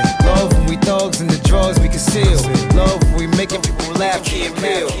real. Love when we thugs and the drugs we conceal. Love when we making people laugh, Key and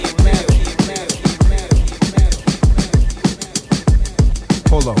Peele.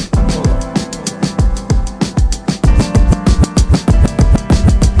 Hold on.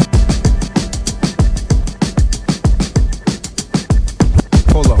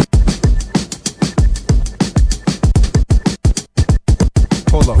 Hold on.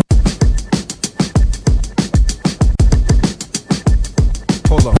 Hold on. Hold on.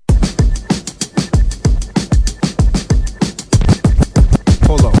 Hold on.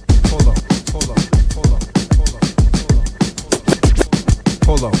 Hold on. Hold on. Hold on.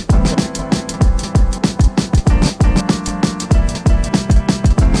 Hold on. Hold on.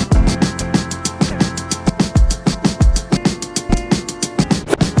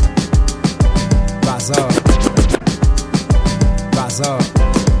 Rise up. Rise up.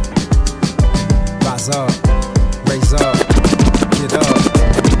 Rise up. Raise up. Get up.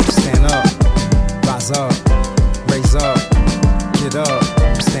 Stand up. Rise up. Raise up. Get up.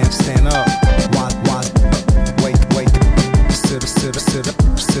 Stand up. Wise. Wake.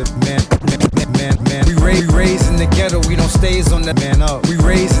 Sit, man. We raise in the ghetto, we don't stays on the man up. We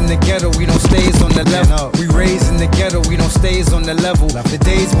raise in the ghetto, we don't stays on the level. We raise in the ghetto, we don't stays on the level. The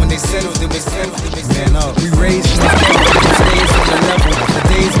days when they settled, it was man up. We raise in the ghetto, we don't stays on the level. The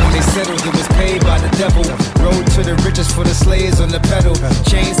days when they settled, it was paid by the devil. Road to the riches for the slaves on the pedal.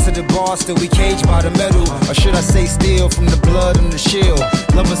 Chains to the bar, still we caged by the metal. Or should I say steal from the blood and the shield?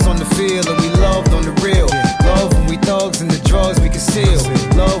 Love us on the field and we loved on the real. Love when we thugs and the drugs we conceal.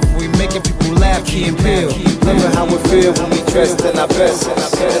 Love when we making people laugh, Key and Peele. Love how it feel when we dressed in our best. Hit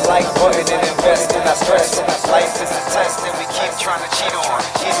the like button and invest in our stress. Life is a test that we keep trying to cheat on.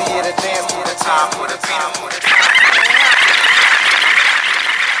 Easier to dance through the time, put a beat on.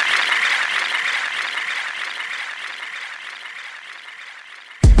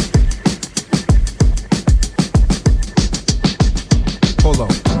 Hold on.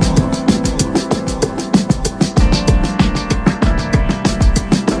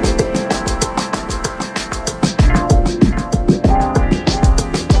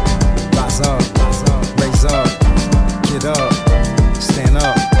 Rise up, raise up, get up, stand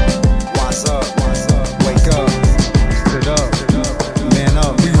up, wise up, wake up, sit up, man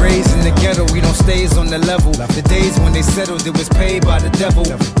up. We raised in the ghetto, we don't stays on the level. The days when they settled, it was paid by the devil.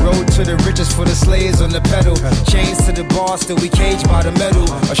 Road to the riches for the slaves on the pedal. Chains to the bar, still we caged by the metal.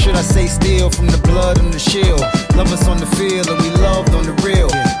 Or should I say steal from the blood and the shield? Love us on the field and we loved on the real.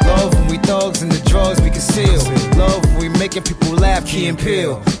 Love when we thugs and the drugs we conceal. Love when we making people laugh, Key and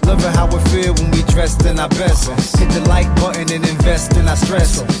Peele. Love how it feel when we dressed in our best. Hit the like button and invest in our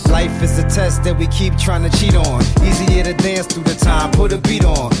stress. Life is a test that we keep trying to cheat on. Easier to dance through the time, put a beat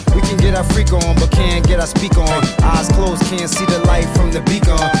on. We can get our freak on, but can't get our speak on. Eyes closed, can't see the light from the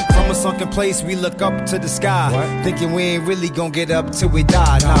beacon. From a sunken place, we look up to the sky. Thinking we ain't really gonna get up till we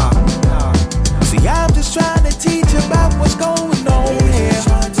die, nah. See, I'm just trying to teach about what's going on here.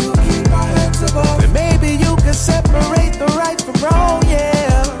 Trying to keep our heads above. And maybe you can separate the right from wrong,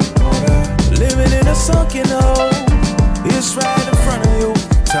 yeah. Living in a sunken hole, it's right in front of you.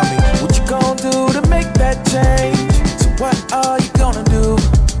 Tell me what you gonna do to make that change. So what are you gonna do?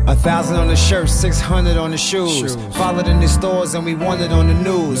 1,000 on the shirt, 600 on the shoes. Followed in the stores and we wanted on the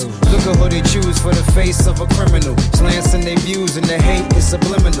news. Look at who they choose for the face of a criminal. Slants in their views and the hate is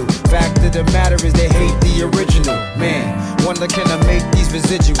subliminal. Fact of the matter is they hate the original. Man, wonder can I make these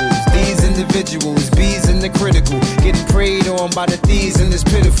residuals? These individuals, bees in the critical. Getting preyed on by the thieves and it's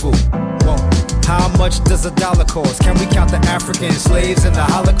pitiful. Whoa. How much does a dollar cost? Can we count the African slaves in the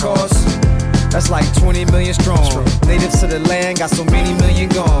Holocaust? That's like 20 million strong. Natives to the land, got so many million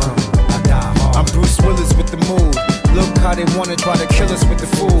gone. I'm Bruce Willis with the move. Look how they wanna try to kill us with the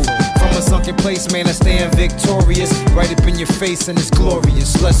food. From a sunken place, man, I stand victorious. Right up in your face and it's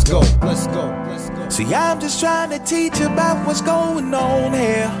glorious. Let's go, let's go, let's go. See, I'm just trying to teach about what's going on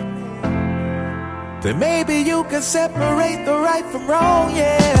here. Then maybe you can separate the right from wrong,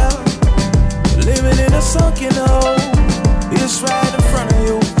 yeah. Living in a sunken hole, it's right in front of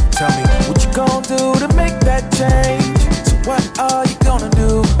you. Tell me what you gonna do to make that change. So what are you gonna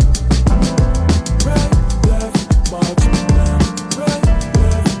do? Right, left, march now. Right,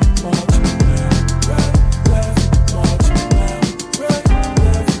 left, march now. Right, left, march now. Right,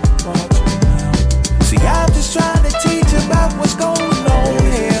 left, march now. See, I'm just trying to teach about what's going on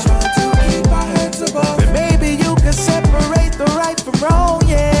here. Trying to keep our heads above. And maybe you can separate the right from wrong,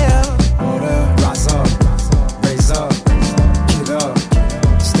 yeah. Rise up, raise up, get up,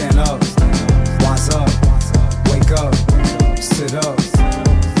 stand up, wise up, wake up, sit up.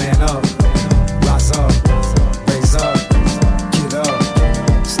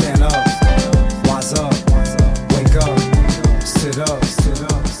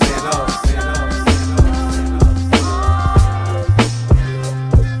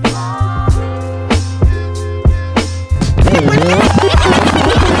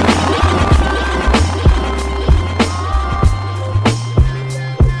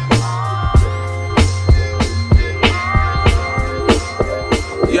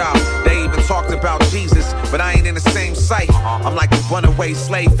 but I ain't in the same sight. I'm like a runaway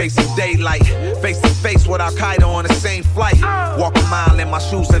slave facing daylight. Face to face with Al-Qaeda on the same flight. Walk a mile in my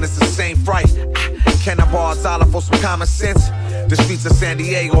shoes and it's the same fright. Can I borrow a dollar for some common sense? The streets of San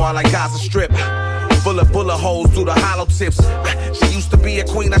Diego are like Gaza Strip, full of bullet holes through the hollow tips. She used to be a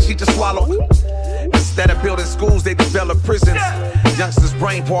queen, now she just swallowed. Instead of building schools, they develop prisons. Youngsters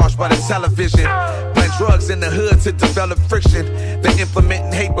brainwashed by the television. Plant drugs in the hood to develop friction. They're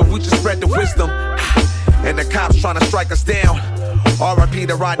implementing hate, but we just spread the wisdom. And the cops trying to strike us down. R.I.P.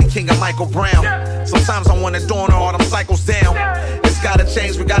 to Rodney King and Michael Brown. Sometimes I wanna dawn all them cycles down. It's gotta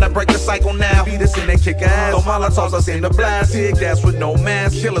change, we gotta break the cycle now. Beat us and they kick ass. Throw Molotovs, us in the blast. Tear gas with no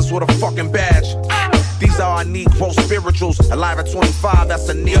mask. Killers with a fucking badge. These are our Negro spirituals. Alive at 25, that's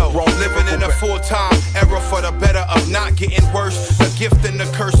a Negro. Living in a full-time era for the better of not getting worse. The gift and the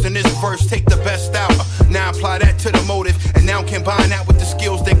curse in this verse, take the best out. Now apply that to the motive, and now combine that with the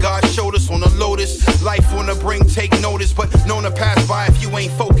skills that God showed us on the Lotus. Life on the brink, take notice, but known to pass by if you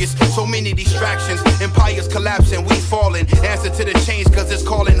ain't focused. So many distractions, empires collapsing, we falling. Answer to the change, cause it's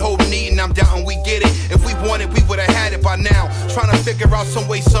calling, hope, need, and I'm doubting we get it. If we wanted, we would've had it by now. Trying to figure out some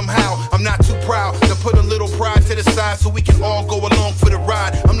way, somehow. I'm not too proud to put a little pride to the side so we can all go along for the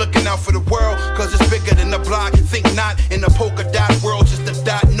ride. I'm looking out for the world, cause it's bigger than the block. Think not in the polka dot world, just a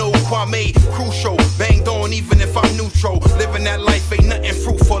dot. No Kwame, crucial, banged on even if I'm neutral. Living that life ain't nothing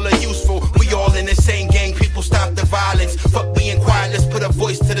fruitful or useful. We all in the same gang, people stop the violence. Fuck being quiet, let's put a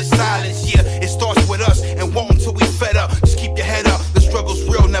voice to the silence. Yeah, it starts with us and won't until we fed up. Just keep your head up, the struggle's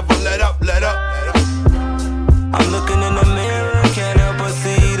real, never let up, let up. I'm looking in the mirror, can't help but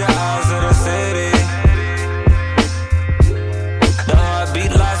see the eyes of the city. The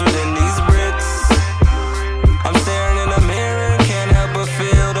heartbeat lies within these bricks. I'm staring in the mirror, can't help but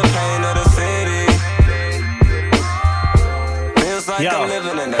feel the pain of the city. Feels like I'm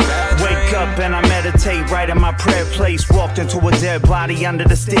living in a bad dream. Wake up and I meditate right in my prayer place. Walked into a dead body under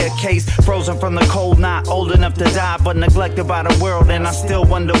the staircase. Frozen from the cold, not old enough to die, but neglected by the world. And I still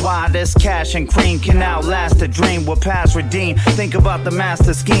wonder why this cash and cream can outlast a dream. We're past redeemed. Think about the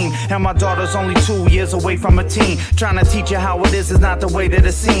master scheme. And my daughter's only 2 years away from a teen. Trying to teach her how it is not the way that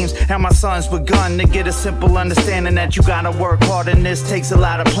it seems. And my son's begun to get a simple understanding that you gotta work hard and this takes a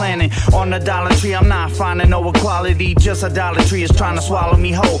lot of planning. On idolatry, I'm not finding no equality. Just idolatry is trying to swallow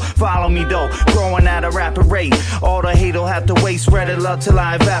me whole. Follow me though, growing at a rapid rate. All the hate will have to wait, spreading love till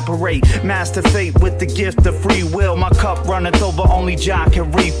I evaporate. Master fate with the gift of free will. My cup runneth over, only Jah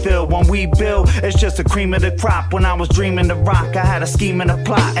can refill. When we build, it's just the cream of the crop. When I was dreaming to rock, I had a scheme and a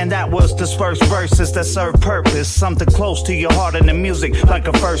plot, and that was this first verses that serve purpose. Something close to your heart in the music, like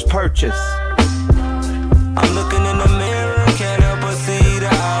a first purchase. I'm looking in the mirror, can't help but see the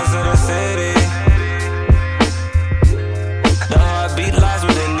eyes of the city. The heartbeat lies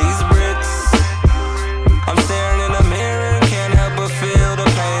within these bricks. I'm staring in the mirror, can't help but feel the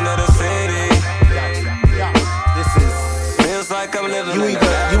pain of the city. Feels like I'm living in a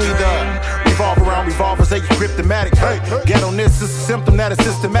bad dream. Revolve around revolvers, they cryptomatic. Hey, ghetto-ness is a symptom that is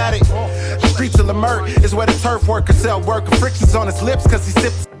systematic. Streets of Lamert is where the turf worker sell worker frictions on his lips cause he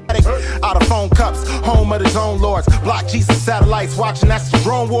sips out of phone cups, home of the zone lords. Block Jesus satellites, watching that's the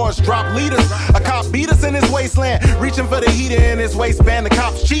drone wars. Drop leaders, a cop beat us in his wasteland, reaching for the heater in his waistband. The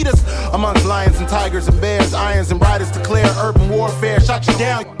cops cheat us amongst lions and tigers and bears. Irons and riders declare urban warfare. Shot you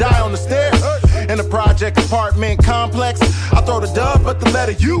down, you die on the stairs. In the project apartment complex, I throw the dub, but the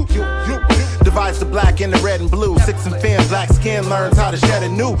letter U divides the black and the red and blue. Six and fin, black skin learns how to shed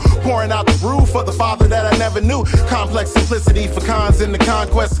anew. Pouring out the brew for the father that I never knew. Complex simplicity for cons in the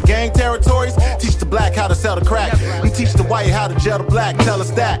conquest of gang territories. Teach the black how to sell the crack, and teach the white how to gel the black. Tell us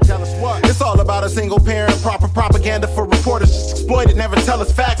that. It's all about a single parent. Proper propaganda for reporters just exploit it, never tell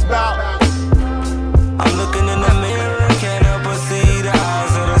us facts about. I'm looking in the mirror, can't help but see the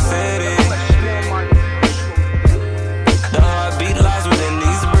eyes of the city. The heartbeat lies within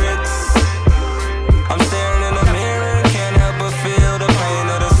these bricks. I'm staring in the mirror, can't help but feel the pain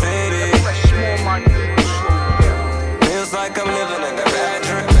of the city. Feels like I'm living in a bad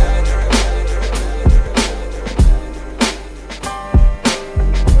dream.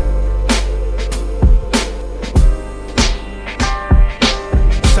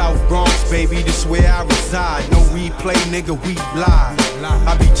 South Bronx, baby, this where I reside. No replay, nigga, we live.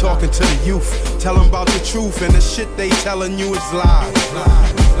 I be talking to the youth, tell them about the truth, and the shit they telling you is lies.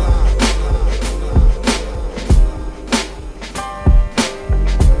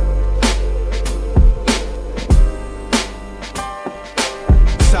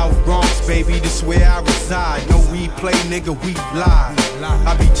 South Bronx, baby, this where I reside. No replay, nigga, we live.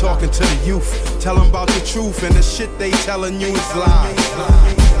 I be talking to the youth, tell them about the truth, and the shit they telling you is lies.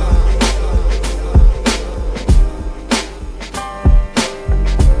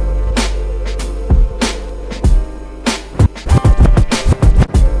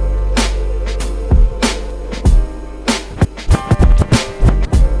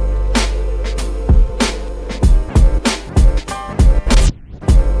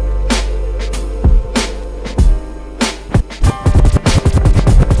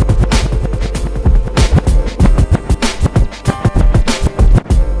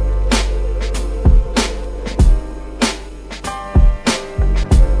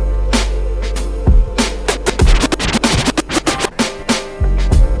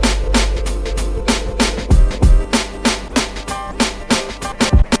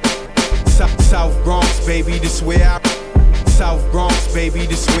 baby, this where I South Bronx, baby,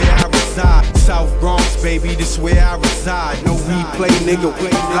 this where I reside. South Bronx, baby, this where I reside. No replay, nigga, we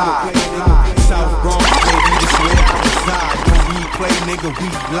live. South Bronx, baby, this where I reside. No replay, nigga, we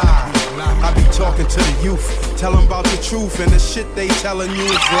live. I be talking to the youth, tell them about the truth, and the shit they telling you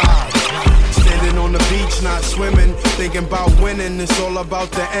is lies. Standing on the beach, not swimming, thinking about winning, it's all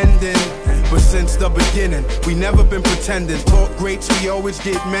about the ending. But since the beginning, we never been pretending. Talk greats, we always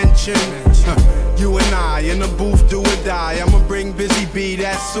get mentioned. You and I in the booth, do or die. I'ma bring Busy B,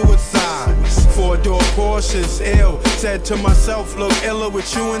 that's suicide. 4-door Porsches, ill. Said to myself, look iller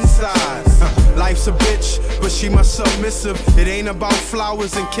with you inside. Life's a bitch, but she my submissive. It ain't about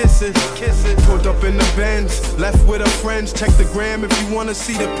flowers and kisses. Pulled up in the Benz, left with her friends. Check the gram if you wanna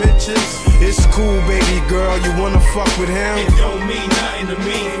see the pictures. It's cool, baby girl, you wanna fuck with him? It don't mean nothing to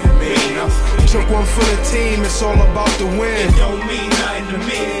me. Took one for the team, it's all about the win. It don't mean nothing to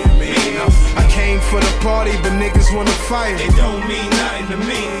me. I came for the party, but niggas wanna fight. It don't mean nothing to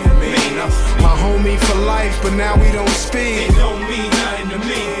me. My homie for life, but now we don't speak. It don't mean nothing to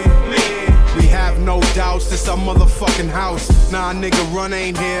me. We have no doubts, this our motherfucking house. Nah, nigga, run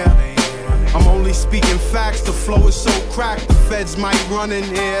ain't here. I'm only speaking facts, the flow is so cracked, the feds might run in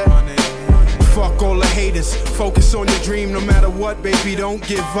here. Fuck all the haters, focus on your dream no matter what, baby, don't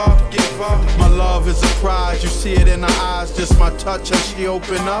give up. My love is a prize, you see it in her eyes, just my touch as she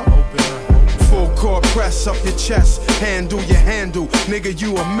open up. Full court press up your chest, handle your handle, nigga,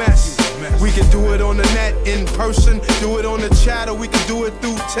 you a mess. We can do it on the net, in person, do it on the chat, or we can do it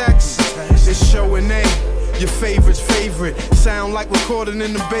through text. It's showing A. Your favorite's favorite, sound like recording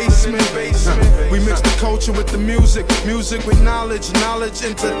in the basement. We mix the culture with the music, music with knowledge, knowledge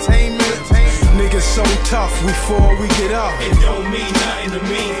entertainment. Niggas so tough, we fall, we get up. It don't mean nothing to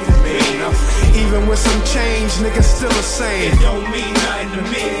me. Even with some change, niggas still the same. It don't mean nothing to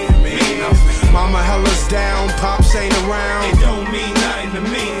me. Mama held us down, pops ain't around. It don't mean nothing to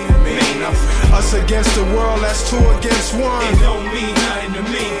me. Us against the world, that's 2 against 1. It don't mean nothing to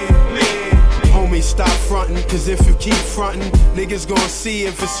me. Homie, stop frontin', cause if you keep frontin', niggas gon' see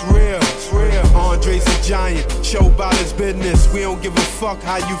if it's real. Andre's a giant, show about his business. We don't give a fuck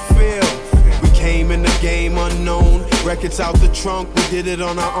how you feel. We came in the game unknown, records out the trunk, we did it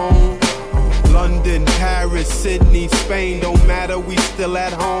on our own. London, Paris, Sydney, Spain, don't matter, we still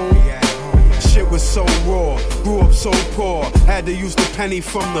at home. Shit was so raw, grew up so poor, had to use the penny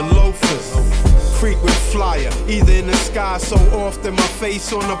from the loafers. Frequent flyer, either in the sky so often my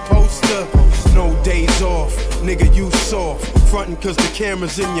face on the poster. No days off, nigga, you soft. Frontin' cause the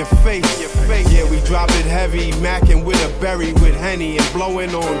camera's in your face. Yeah, we drop it heavy, mackin' with a berry with Henny and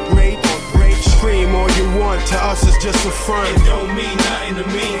blowing on grape. Scream all you want, to us it's just a front. It don't mean nothing to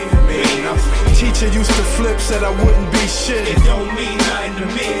me. Teacher used to flip, said I wouldn't be shit. It don't mean nothing to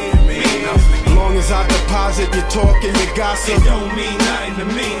me. Long as I deposit, you talk and you gossip. It don't mean nothing to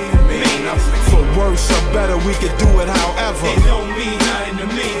me. For worse or better, we could do it however. It don't mean nothing to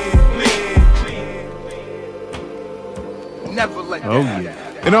me. Never let Oh, yeah.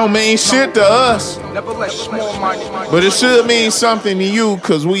 It don't mean shit to us, Never let small money. but it should mean something to you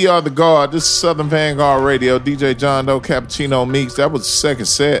because we are the guard. This is Southern Vanguard Radio. DJ John Doe, Cappuccino Meeks. That was the second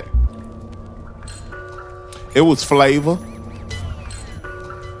set. It was Flavor.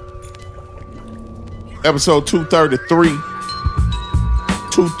 Episode 233.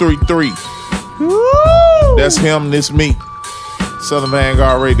 233. Woo! That's him, this me. Southern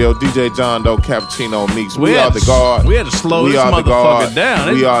Vanguard Radio, DJ John Doe, Cappuccino Meeks. We are the guard. We had to slow this motherfucker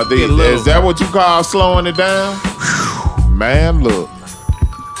down. We are the. Is that what you call slowing it down? Man, look.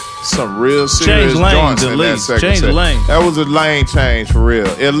 Some real serious Change lanes, joints at in least. that second Change set. lane. That was a lane change for real.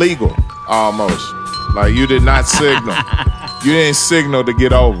 Illegal, almost. Like you did not signal. You didn't signal to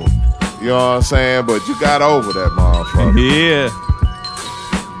get over. You know what I'm saying? But you got over that motherfucker. Yeah.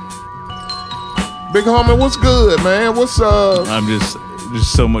 Big homie, what's good, man? What's up? I'm just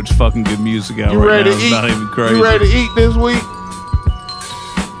so much fucking good music out You right ready now. to It's eat? not even crazy. You ready to eat this week?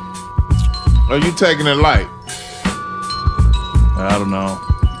 Or you taking it light? I don't know.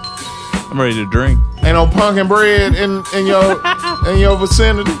 I'm ready to drink. Ain't no pumpkin bread in your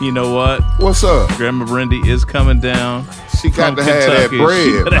vicinity? You know what? What's up? Grandma Brendy is coming down. She got to have that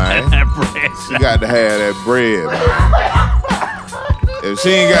bread, man. She got to have that bread, man. If she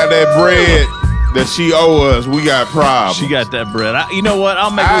ain't got that bread that she owe us, we got problems. She got that bread. You know what? I'll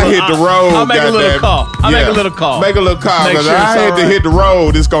make a I little, hit the road. I'll make a little call. I'll make a little call. Make a little call, Make because sure I it's had all to right. hit the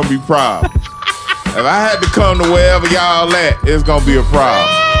road, it's going to be a problem. If I had to come to wherever y'all at, it's going to be a problem.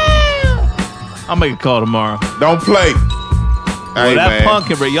 I'll make a call tomorrow. Don't play. Well, Hey, that man.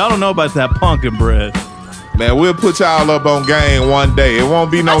 pumpkin bread. Y'all don't know about that pumpkin bread. Man, we'll put y'all up on game one day. It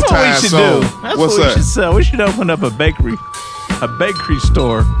won't be no That's time what we should soon. do. That's What's what up? we should sell. We should open up a bakery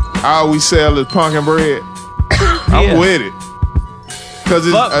store. All we sell is pumpkin bread. I'm Yeah. with it. Cause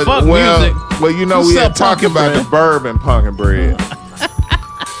it's Fuck music. Well, you know We we sell had talked pumpkin about bread. the bourbon pumpkin bread.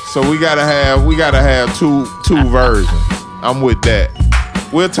 So we gotta have two versions. I'm with that.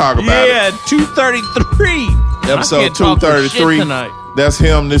 We'll talk about it. Yeah, 233. Episode 233. That's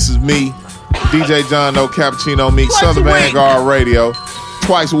him. This is me. DJ John Doe, Cappuccino Meek, Twice Southern a week. Vanguard Radio.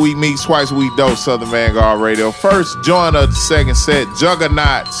 Twice a week Meeks, twice a week Doe, Southern Vanguard Radio. First joint of the second set,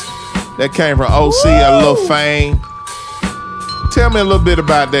 Juggernauts. That came from OC, a little Fame. Tell me a little bit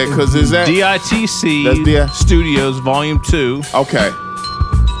about that, because is that DITC That's Studios Volume 2. Okay.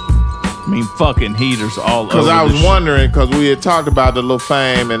 I mean, fucking heaters all over. Because I was this wondering, because we had talked about the Lil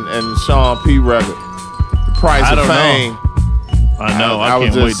Fame and Sean P. record. The price I of don't know. fame. I know. I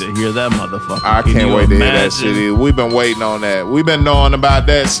can't wait to hear that motherfucker. I Can can't you wait to hear that imagine? shit either. We've been waiting on that. We've been knowing about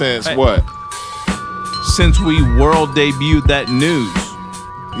that since what? Since we world debuted that news.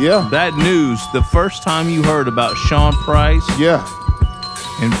 Yeah. That news, the first time you heard about Sean Price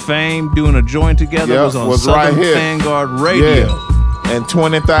and Fame doing a joint together Yeah, was on was Southern right here. Vanguard Radio. Yeah. And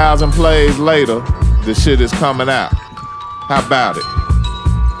 20,000 plays later, the shit is coming out. How about it?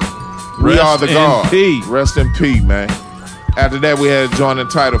 We Rest are the in God. peace. Rest in peace, man. After that, we had a joint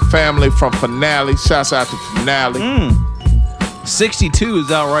entitled Family from Finale. Shouts out to Finale. 62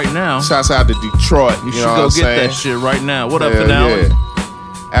 is out right now. Shouts out to Detroit. You should know go what get I'm that saying? shit right now. What up, Hell Finale?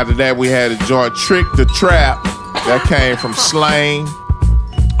 yeah. After that, we had a joint Trick the Trap. That came from Slain.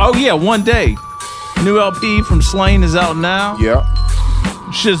 Oh, yeah, One Day. New LP from Slain is out now. Yep.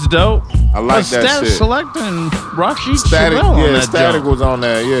 Shit's dope. I like that Static shit. Select and Rashid Static, Chappelle on yeah, that Static joint. was on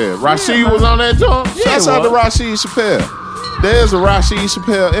there, yeah. Rashid Yeah, was man. on that joint. Yeah, Shouts he out to was. Rashid Chappelle. There's a Rashid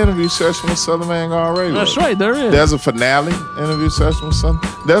Chappelle interview session with Southern Vanguard Radio. That's right, there is. There's a Finale interview session with Southern.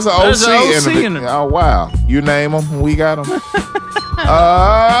 There's an There's OC, an OC interview. interview. Oh, wow. You name them, we got them.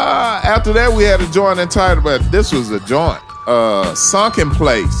 After that, we had a joint entitled, but this was a joint, Sunken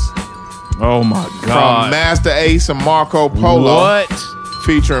Place. Oh, my God. From Master Ace and Marco Polo. What?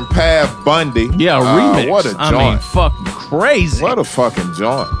 Featuring Pav Bundy. Yeah, a remix. What a joint. I mean, fucking crazy. What a fucking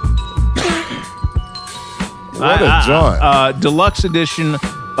joint. What a joint. Deluxe edition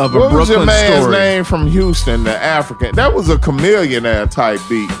of a What was Brooklyn your man's Story. name from Houston, the African? That was a Chameleonaire type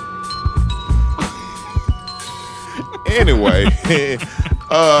beat. Anyway,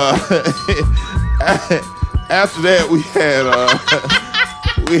 after that we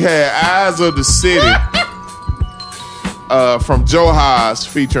had Eyes of the City from Joe Haas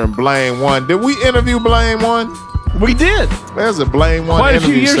featuring Blame One. Did we interview Blame One? We did. There's a Blame One Quite a few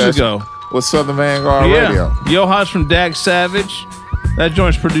interview years session ago. with Southern Vanguard Radio. Yo Haas from Dag Savage. That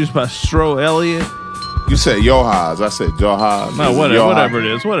joint's produced by Stro Elliott. You said Yo Haas. I said Joe Haas. No, Is it whatever, Yo whatever Haas?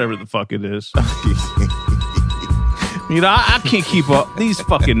 it is. Whatever the fuck it is. You know, I can't keep up these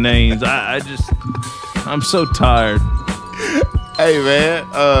fucking names. I'm so tired. Hey, man.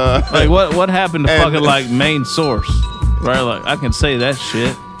 Like, what happened to and- fucking, like, Main Source? Right? Like, I can say that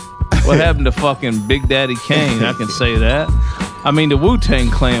shit. What happened to fucking Big Daddy Kane? I can say that. I mean, the Wu-Tang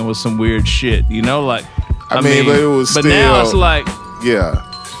Clan was some weird shit, you know? Like, I mean, but it was But still, now it's like, yeah.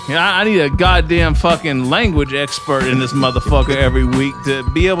 you know, I need a goddamn fucking language expert in this motherfucker every week to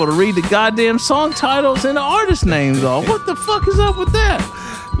be able to read the goddamn song titles and the artist names off. What the fuck is up with that?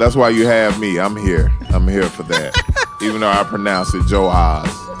 That's why you have me. I'm here. I'm here for that. Even though I pronounce it Joe Haas.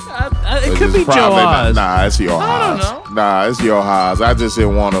 It But could it's be Joe probably not- Haas. Nah, it's your I don't Haas. Nah, it's your Haas. I just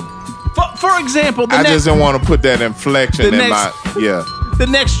didn't want to. For example, I just didn't want to put that inflection the in next- my. Yeah. the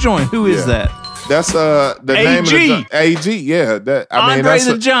next joint, who is Yeah. that? That's the name of the AG. joint. AG. Yeah. That I mean Andre that's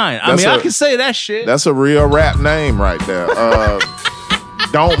the a, Giant. I that's mean, I a- can say that shit. That's a real rap name right there.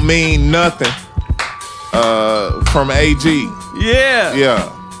 Don't mean nothing. From AG. Yeah. Yeah.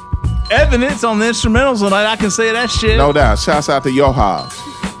 Evidence on the instrumentals tonight. I can say that shit. No doubt. Shouts out to Yo Haas.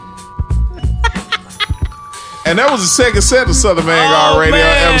 And that was the second set of Southern Vanguard Radio,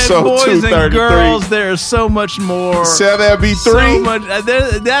 man, episode boys 233. and girls, there is so much more. Shall there be three? So much. That's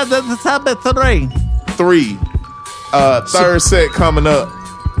the top of three. Three. Third set coming up.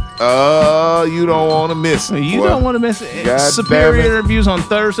 You don't want to miss it. You boy. don't want to miss it. God Superior damn it. interviews on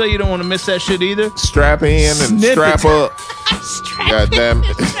Thursday. You don't want to miss that shit either. Strap in and Snippets. strap up. God damn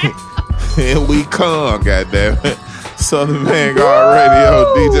it. Here we come, God damn it. Southern Vanguard Radio,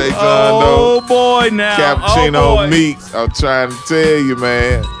 DJ John Doe. Oh boy, now. Cappuccino oh boy. Meeks. I'm trying to tell you,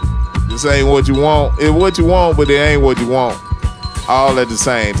 man. This ain't what you want. It's what you want, but it ain't what you want. All at the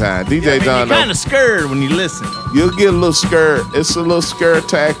same time. DJ John You're kind Doe. of scared when you listen. You'll get a little scared. It's a little scare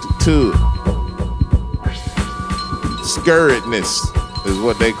tactic too. Scurridness is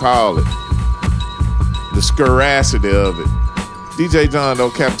what they call it. The scuracity of it. DJ John Doe,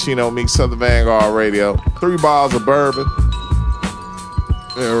 Cappuccino Meek, Southern Vanguard Radio. 3 bottles of bourbon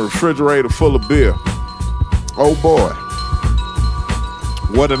and a refrigerator full of beer. Oh boy.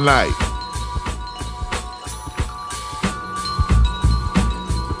 What a night.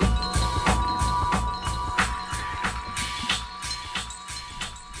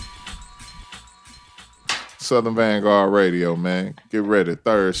 Southern Vanguard Radio, man. Get ready.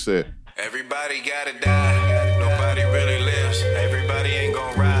 Third set. Everybody gotta die. Nobody really lives. Everybody ain't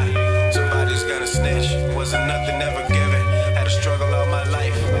gon' ride. Somebody's gonna snitch. Wasn't nothing ever given. Had to struggle all my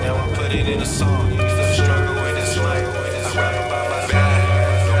life. Now I put it in a song. Feel the struggle with this life. I rap about my bad.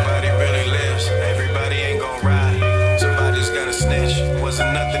 Nobody really lives. Everybody ain't gon' ride. Somebody's gonna snitch.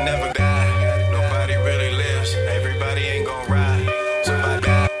 Wasn't nothing ever died. Nobody really lives. Everybody ain't gon' ride. Somebody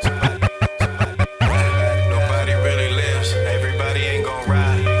died. Nobody really lives. Everybody ain't gon'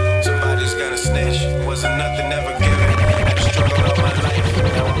 ride. Somebody's gonna snitch. Wasn't nothing ever given. Had to struggle all my life.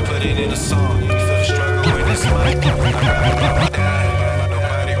 Now I put it in a song. You feel the struggle with this life. I rap about my dad.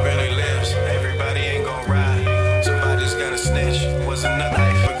 Nobody really lives. Everybody ain't gon' ride. Somebody's gonna snitch. Wasn't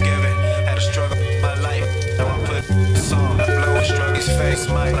nothing forgiven. Had to struggle my life. Now I put a song. I blow and struggle his face.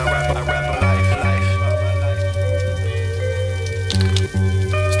 I rap a life.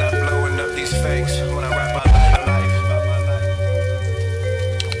 Stop blowing up these fakes when I rap my life.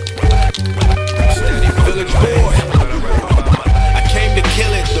 Steady village boy. I came to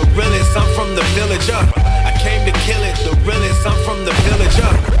kill it, the realest. I'm from the village up. I came to kill it, the realest. I'm from the village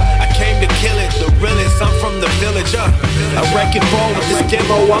up. I came to kill it, the realest. I'm from the village up. I wrecking ball with this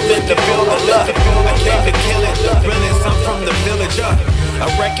demo. I'm in the building up. I came to kill it, the realest. I'm from the village up. I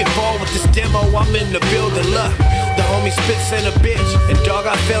wrecking ball with this demo. I'm in the building up. The homie spits in a bitch, and dog,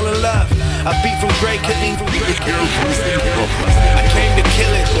 I fell in love. I beat from Drake, couldn't even I came to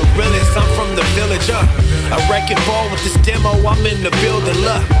kill it, the realest. I'm from the village up. I wrecking ball with this demo. I'm in the building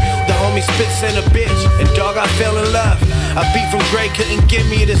up. The homie spits in a bitch, and dog, I fell in love. I beat from Drake, couldn't give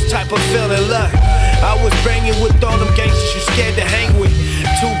me this type of feeling. Look, I was banging with all them gangsters you scared to hang with.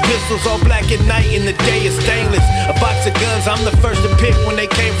 2 pistols, all black at night, and the day is stainless. A box of guns, I'm the first to pick when they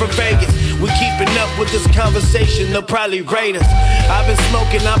came from Vegas. We keeping up with this conversation, they'll probably rate us. I've been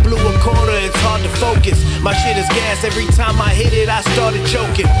smoking, I blew a quarter, it's hard to focus. My shit is gas, every time I hit it, I started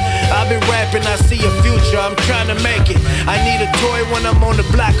choking. I've been rapping, I see a future, I'm trying to make it. I need a toy when I'm on the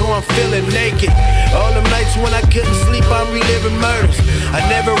block or I'm feeling naked. All them nights when I couldn't sleep, I'm reliving murders. I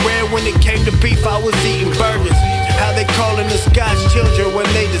never ran when it came to beef, I was eating burgers. How they calling us God's children when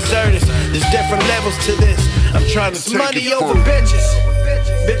they desert us. There's different levels to this, I'm trying to take money over bitches.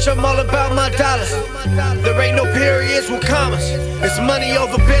 Bitch, I'm all about my dollars. There ain't no periods with commas. It's money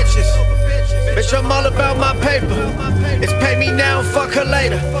over bitches. Bitch, I'm all about my paper. It's pay me now, fuck her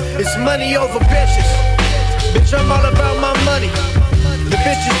later. It's money over bitches. Bitch, I'm all about my money. The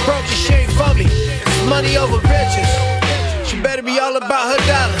bitch is broke and she ain't for me. It's money over bitches. She better be all about her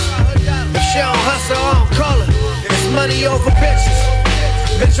dollars. If she don't hustle, I don't call her. It's money over bitches.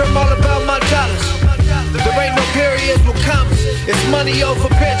 Bitch, I'm all about my dollars. There ain't no periods with commas. It's money over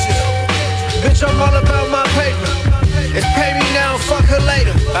bitches. Bitch, I'm all about my paper. It's pay me now, fuck her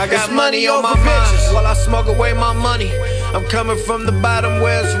later. I got money on my mind while I smoke away my money. I'm coming from the bottom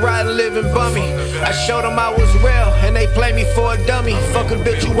where it's riding, living bummy. I showed them I was real and they play me for a dummy. Fuck a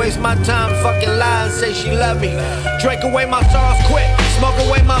bitch, you waste my time, fucking lie and say she love me. Drink away my sorrows quick, smoke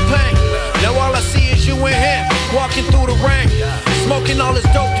away my pain. Now all I see is you and him, walking through the rain. Smoking all this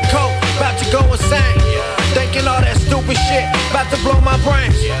dope to coke, about to go insane. Thinking all that stupid shit, about to blow my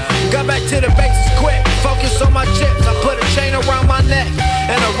brains. Got back to the basics quick, focus on my chips. I put a chain around my neck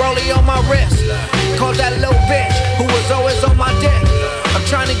and a rollie on my wrist. Called that little bitch who was always on my dick. I'm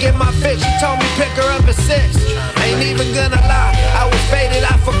trying to get my fix, she told me pick her up at 6. Ain't even gonna lie, I was faded,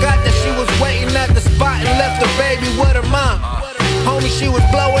 I forgot that she was waiting at the spot and left the baby with her mom. Homie, she was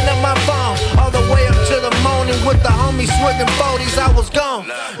blowing up my phone all the way up to the morning with the homies swinging 40s, I was gone.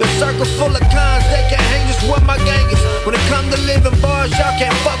 The circle full of cons, they can't hang just with my gangers. When it come to living bars, y'all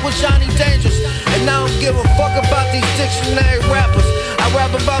can't fuck with Johnny Dangerous. And I don't give a fuck about these dictionary rappers. I rap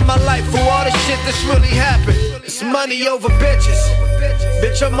about my life for all the shit that's really happened. It's money over bitches.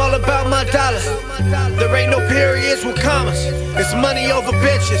 Bitch, I'm all about my dollars. There ain't no periods with commas. It's money over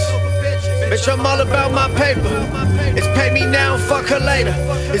bitches. Bitch, I'm all about my paper. It's pay me now, fuck her later.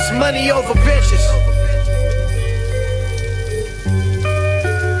 It's money over bitches.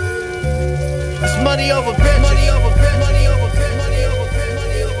 It's money over bitches. Money over bitches. Money over bitches. Money over bitches.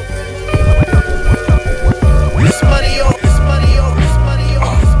 Money over bitches. It's money over. It's money over. It's money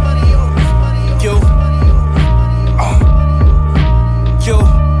over. It's money over. It's money over.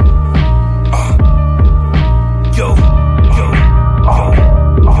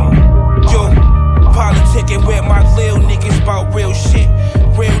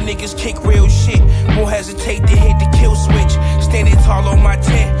 tall on my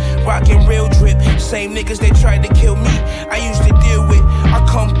tent, rockin' real drip. Same niggas that tried to kill me, I used to deal with. I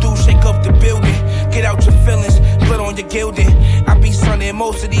come through, shake up the building, get out your feelings, put on your gilding. I be sunning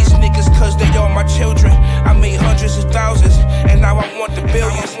most of these niggas cause they all my children. I made hundreds of thousands, and now I want the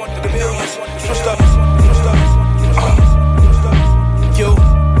billions. Switched up, you.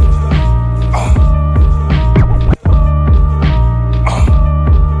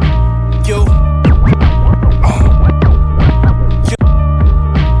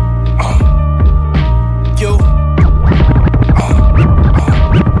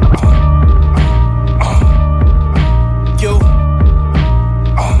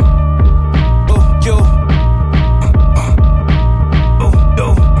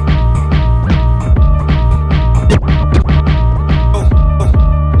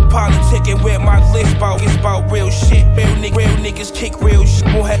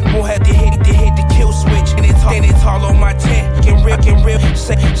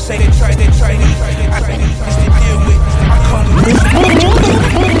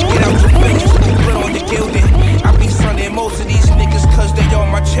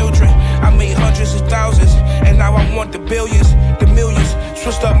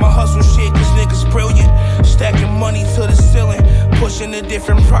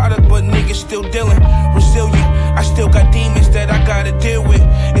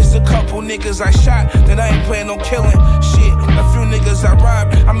 Niggas I shot that I ain't plan on killing. Shit, a few niggas I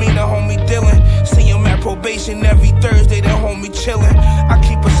robbed, I mean the homie Dylan. See him at probation every Thursday, that homie chillin'. I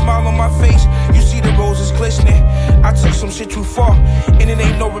keep a smile on my face, you see the roses glistening. I took some shit too far, and it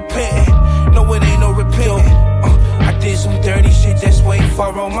ain't no repenting. No, it ain't no repenting. I did some dirty shit that's way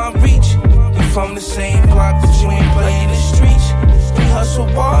far on my reach. We from the same block, but you ain't playing the streets. We hustle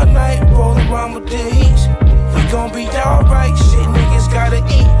all night, roll around with the heat. We gon' be alright, shit niggas gotta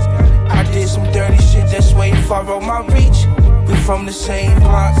eat. I did some dirty shit that's way far on my reach. We from the same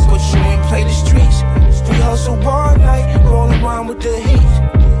block, but you ain't play the streets. We hustle all night, roll around with the heat.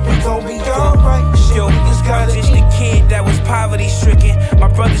 We gon' be alright, shit niggas gotta eat. I'm just a kid that was poverty stricken. My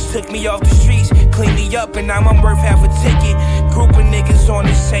brothers took me off the streets, cleaned me up, and now I'm worth half a ticket. Group of niggas on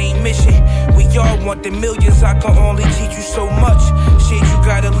the same mission. We all want the millions, I can only teach you so much. Shit, you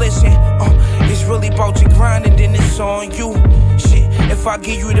gotta listen. It's really about your grind and then it's on you. Shit, if I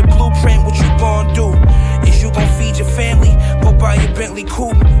give you the blueprint, what you gon' do? Is you gon' feed your family, go buy your Bentley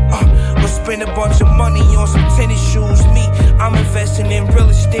coupe? Or spend a bunch of money on some tennis shoes? Me, I'm investing in real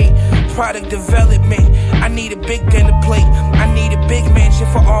estate, product development. I need a big dinner plate, I need a big mansion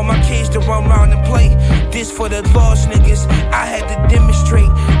for all my kids to run around and play. This for the lost niggas, I had to demonstrate.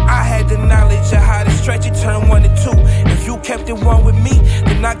 I had the knowledge of how to stretch it, turn 1 to 2. If you kept it one with me,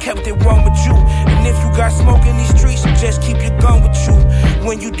 then I kept it one with you. And if you got smoke in these streets, just keep your gun with you.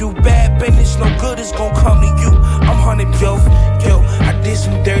 When you do bad business, no good is gon' come to you. I'm 100 yo, I did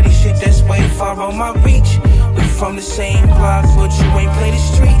some dirty shit that's way far on my reach. We from the same block, but you ain't play the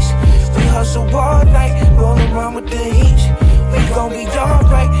streets. We hustle all night, roll around with the heat. We gon' be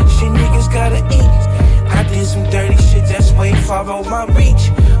alright, shit niggas gotta eat. I did some dirty shit that's way far on my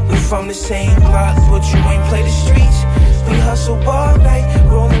reach. We from the same block, but you ain't play the streets. We hustle all night,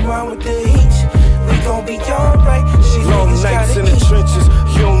 roll around with the heat. We gon' be alright, shit long niggas nights gotta in the eat. trenches,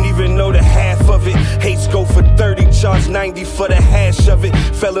 you don't even know the half of it. Hates go for 30, charge 90 for the hash of it.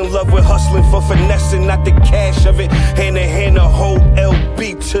 Fell in love with hustling for finessing, not the cash of it. Hand in hand, the whole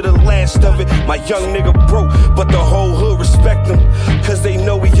LB to the last of it. My young nigga broke, but the whole hood respect him. Cause they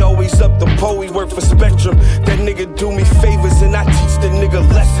know he always up the pole, he work for Spectrum. That nigga do me favors and I teach the nigga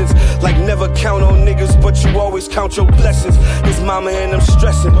lessons. Like never count on niggas, but you always count your blessings. His mama and I'm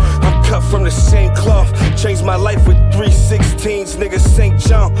stressing, I'm cut from the same cloth. Changed my life with 316s, nigga St.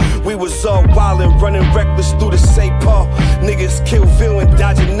 John. We was all wildin', running reckless through the St. Paul. Niggas kill Ville and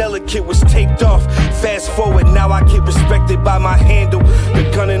dodging Nella kit was taped off. Fast forward, now I get respected by my handle. The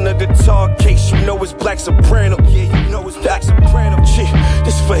gun in the guitar case, you know it's Black Soprano. Yeah, you know it's Black Soprano. Shit,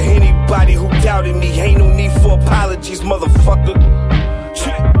 this for anybody who doubted me. Ain't no need for apologies, motherfucker.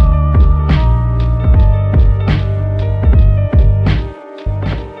 Shit.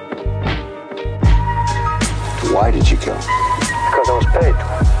 Why did you kill him? Because I was paid.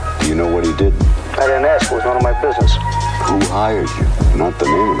 Do you know what he did? I didn't ask. It was none of my business. Who hired you? Not the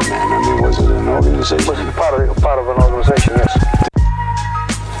name of the man. I mean, was it an organization? It was part of an organization, yes.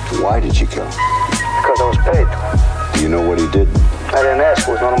 Why did you kill him? Because I was paid. Do you know what he did? I didn't ask.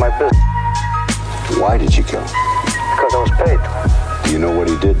 It was none of my business. Why did you kill him? Because I was paid. Do you know what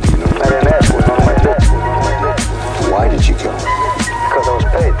he did? Do you know what I didn't ask. It was none of my business. Why did you kill him? Because I was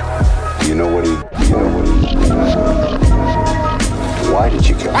paid. Do you know what he? Do you know what he? Why did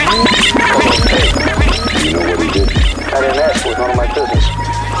you kill him? Because I was paid. You know what he did? I didn't ask. It was none of my business.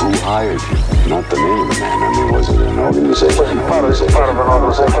 Who hired you? Not the name of the man. I mean, was it an organization? It was part of an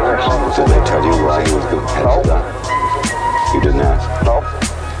organization. Did they tell you why he was going to have done? You didn't ask? No.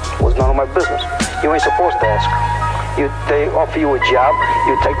 It was none of my business. You ain't supposed to ask. They offer you a job,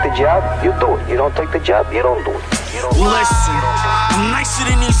 you take the job, you do it. You don't take the job, you don't do it. Listen, I'm nicer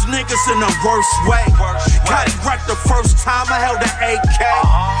than these niggas in the worst way. Got it right the first time I held an AK.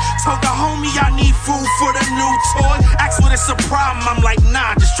 Told the homie I need food for the new toy. Asked what it's a problem, I'm like,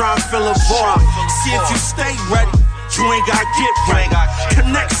 nah, just try and fill a void. See if you stay ready, you ain't gotta get ready.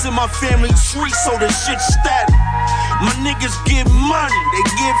 Connects in my family tree, so the shit steady. My niggas get money, they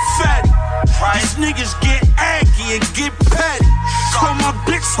get fatty. These niggas get aggy and get petty. Call my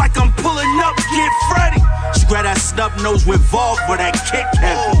bitch like I'm pulling up, get ready. She grab that snub nose with Volvo, that kick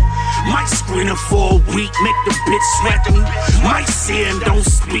heavy. Might screen her for a week, make the bitch sweat me. Might see him, don't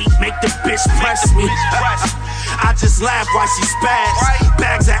speak, make the bitch press me. I just laugh while she spaz.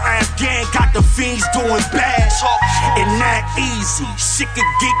 Bags of Afghan got the fiends doing bad. And that easy, shit could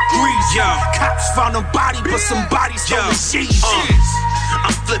get greasy. Cops found a body, but some bodies so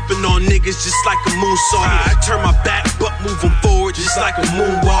I'm flipping on niggas just like a moonsault. Turn my back, but moving forward just like a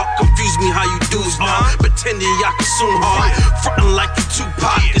moonwalk. Confuse me how you dudes now, pretending y'all can soon hard. Frontin' like you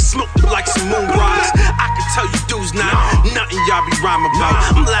Tupac and smoked up like some moon rocks. I can tell you dudes now, nothing y'all be rhyming about.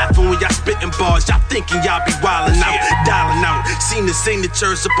 I'm laughing when y'all spitting bars, y'all thinking y'all be wildin' out, dialing out. Seen the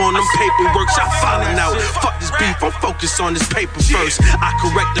signatures up on them paperwork, y'all falling out. Fuck this beef, I'm focused on this paper first. I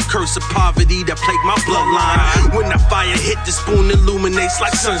correct the curse of poverty that plagued my bloodline. When the fire hit the spoon, illuminates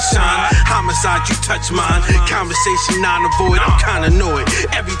like sunshine. Homicide, you touch mine. Conversation non-avoid, I'm kinda annoyed.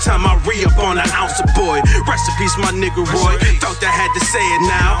 Every time I re-up on an ounce of boy. Rest in peace, my nigga Roy. Felt I had to say it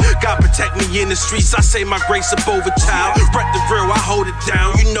now. God protect me in the streets, I say my grace up over child. Rep the real, I hold it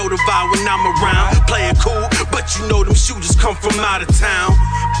down. You know the vibe when I'm around. Play it cool, but you know them shooters come from out of town.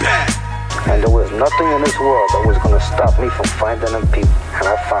 Bad. And there was nothing in this world that was gonna stop me from finding them people. And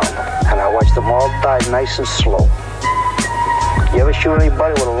I found them. And I watched them all die nice and slow. You ever shoot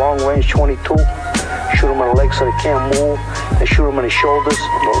anybody with a long-range 22? Shoot them in the legs so they can't move, and shoot them in the shoulders,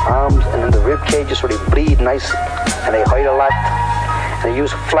 in the arms, and in the rib cages so they bleed nice, and they hurt a lot. And they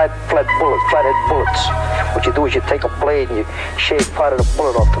use flathead bullets. What you do is you take a blade and you shave part of the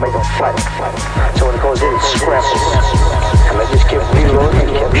bullet off to make them flat. So when it goes in, it scrambles. And they just kept reloading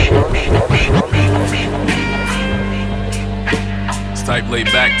and kept shooting. It's type laid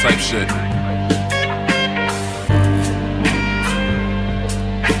back type shit.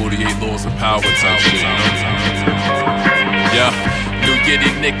 48 laws of power type shit. Yeah. New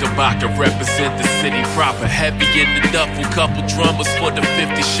Yiddy Knickerbocker represent the city proper. Heavy in the duffel, couple drummers for the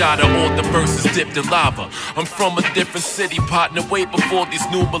 50 shotter. All the verses dipped in lava. I'm from a different city, partner, way before these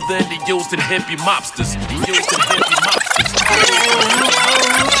new millennials and hippie mobsters.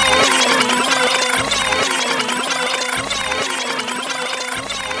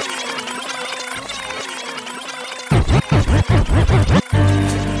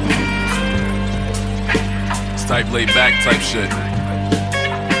 It's type laid back type shit.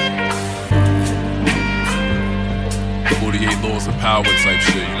 48 laws of power type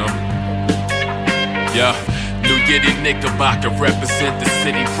shit, you know? Yeah. New Yiddy Knickerbocker represent the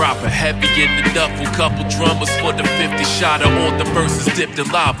city proper. Heavy in the duffel, couple drummers for the 50 shotter. All the verses dipped in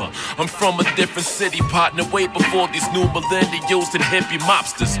lava. I'm from a different city, partner, way before these new millennials and hippie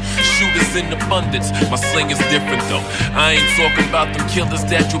mobsters. Shooters in abundance, my sling is different though. I ain't talking about them killers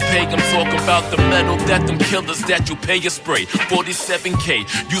that you pay, I'm talking about the metal that them killers that you pay a spray.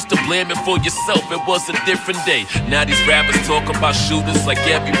 47K, used to blame it for yourself, it was a different day. Now these rappers talk about shooters like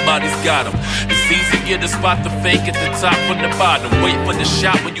everybody's got them. It's easier to spot the fake at the top from the bottom. Wait for the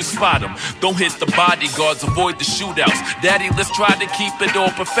shot when you spot them. Don't hit the bodyguards, avoid the shootouts. Daddy, let's try to keep it all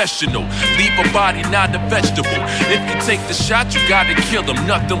professional. Leave a body, not a vegetable. If you take the shot, you gotta kill them.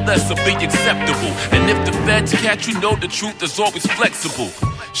 Nothing less will be acceptable. And if the feds catch you, know the truth is always flexible.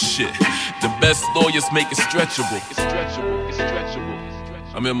 Shit, the best lawyers make it stretchable.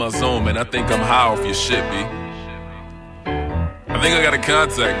 I'm in my zone, man. I think I'm high off your shit, B. I think I got a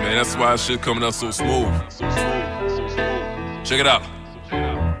contact, man. That's why shit coming out so smooth. Check it out.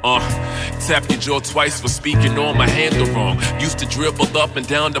 Tap your jaw twice for speaking on my handle wrong. Used to dribble up and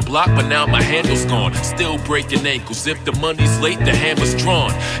down the block, but now my handle's gone. Still breaking ankles. If the money's late, the hammer's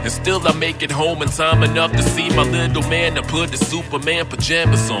drawn. And still I make it home in time enough to see my little man to put the Superman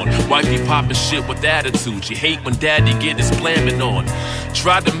pajamas on. Wifey popping shit with attitude. She hate when daddy get his slamming on.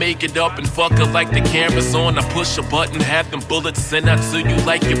 Try to make it up and fuck her like the camera's on. I push a button, have them bullets sent out to you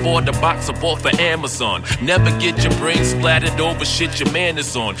like you bought a box of off of Amazon. Never get your brain splattered over shit your man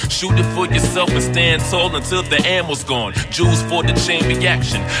is on. Shoot it for yourself and stand tall until the ammo's gone. Jewels for the chain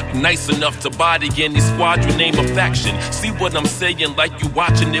reaction. Nice enough to body any squadron, name a faction. See what I'm saying, like you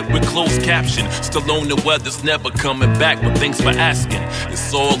watching it with closed caption. Stallone, the weather's never coming back, but thanks for asking.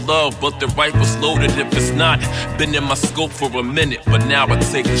 It's all love, but the rifle's loaded if it's not. Been in my scope for a minute, but now I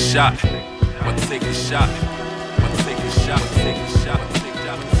take a shot. I take a shot. I take a shot. I take a shot. I take a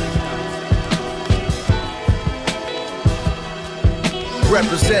shot.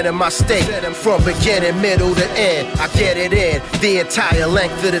 Representing my state from beginning, middle to end. I get it in the entire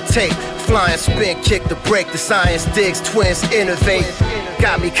length of the tape. Flying spin, kick the break. The science digs, twins innovate.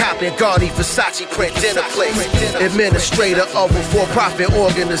 Got me copying Gaudi, Versace print dinner plates. Administrator of a for-profit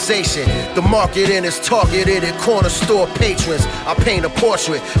organization. The marketing is targeted at corner store patrons. I paint a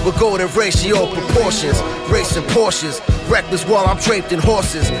portrait with golden ratio proportions. Racing Porsches, reckless while I'm draped in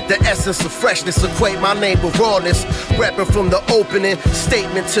horses. The essence of freshness equate my name with rawness. Rapping from the opening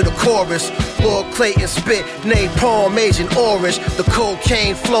statement to the chorus. Lord Clayton spit, napalm, Agent Orange. The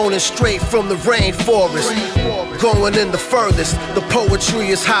cocaine flowing straight from the rainforest. Going in the furthest, the poetry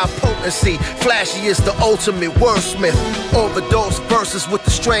is high potency. Flashy is the ultimate wordsmith. Overdose verses with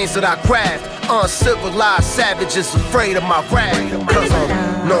the strains that I craft. Uncivilized savages afraid of my rap. Cause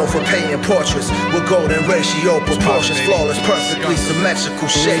I'm known for painting portraits with golden ratio proportions. Flawless, perfectly symmetrical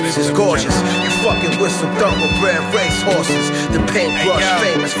shapes is gorgeous. You fucking with some thoroughbred race horses. The paintbrush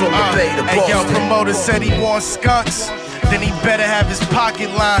famous from the Bay to Boston. Hey yo, promoter said he wants skunks. Then he better have his pocket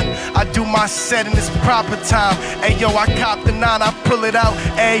line. I do my set in its proper time. Hey yo, I cop the 9, I pull it out.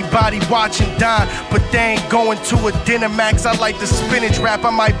 Everybody watching dine, but they ain't going to a dinner max. I like the spinach rap. I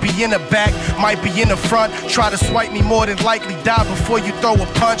might be in the back, might be in the front. Try to swipe me, more than likely die before you throw a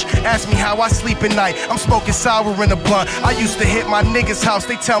punch. Ask me how I sleep at night. I'm smoking sour in a blunt. I used to hit my niggas' house.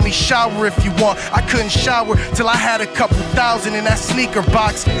 They tell me shower if you want. I couldn't shower till I had a couple thousand in that sneaker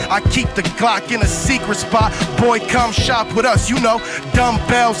box. I keep the Glock in a secret spot. Boy, come shop with us, you know.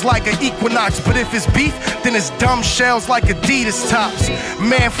 Dumbbells like an Equinox. But if it's beef, then it's dumb shells like Adidas tops.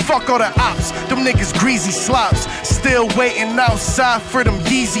 Man, fuck all the ops. Them niggas greasy slops. Still waiting outside for them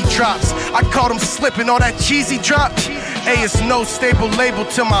Yeezy drops. I caught them slipping all that cheesy drop. Hey, it's no stable label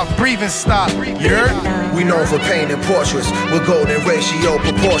till my breathing stop. You heard? We known for painting portraits with golden ratio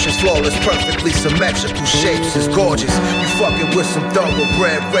proportions. Flawless, perfectly symmetrical shapes is gorgeous. You fucking with some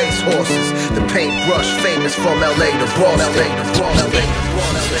thoroughbred race horses. The paintbrush famous from LA to Boston.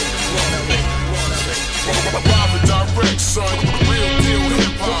 Private direct, son, real deal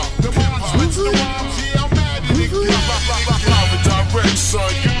hip hop. Switch the rhymes, yeah, I'm mad at nigga. Private direct,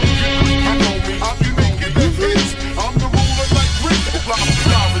 son, you know me, I be making the hits. I'm the ruler like Rick.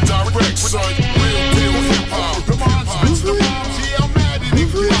 Private direct, son, real deal hip hop. Switch the rhymes, yeah, I'm mad at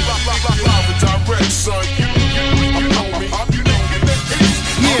nigga. Private direct, son, you know me, I be making the hits.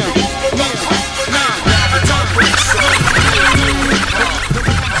 I'm the ruler like Rick. Private direct, son.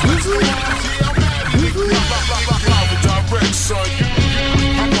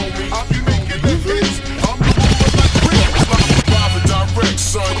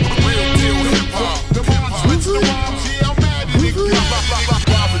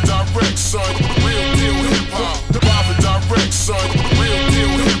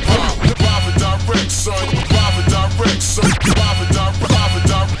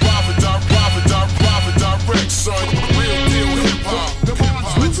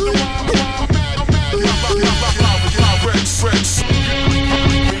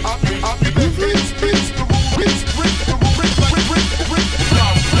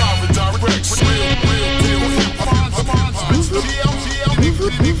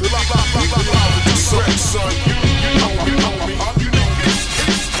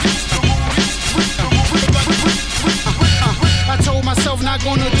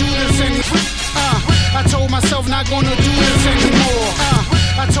 Not gonna do this anymore.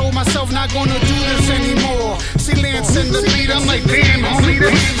 I told myself not gonna do this anymore. See Lance in the beat, I'm like, damn, homie.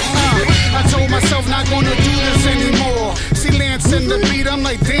 I told myself not gonna do this anymore. See Lance in the beat, I'm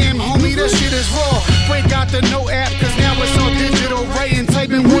like, damn, homie, that shit is raw. Break out the no app, cause now it's all digital writing,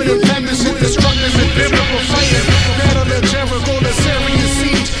 typing with a penmanship, destructive and biblical fighting. Battle the Jericho, the Syrian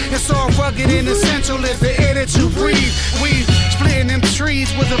siege. It's all rugged and essential as the air that you breathe. We splitting them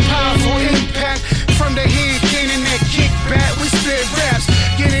trees with a powerful impact. From the head, gaining that kickback, we spit raps.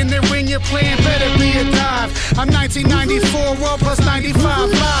 Get in the ring, you're playing, better be a dive. I'm 1994 raw plus 95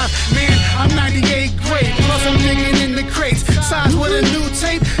 live. Man, I'm 98 great, plus I'm digging in the crates. Sides with a new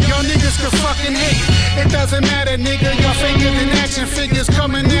tape, y'all niggas can fucking hate. It doesn't matter, nigga, y'all faker than action figures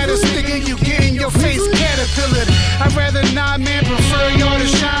coming at us, nigga. You get in your face, caterpillar. I'd rather not, man, prefer y'all to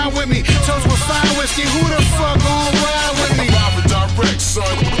shine with me. Toast with fine whiskey, who the fuck gon' ride with me? Private direct, son,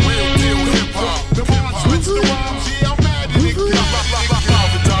 real deal.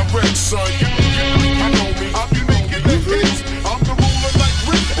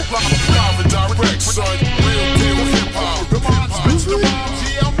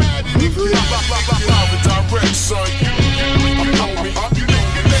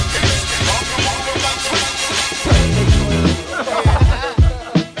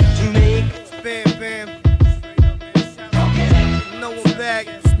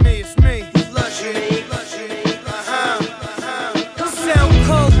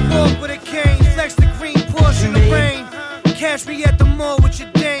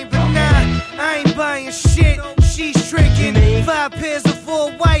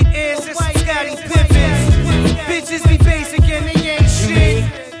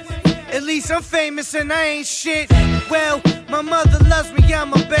 least I'm famous and I ain't shit. Well, my mother loves me,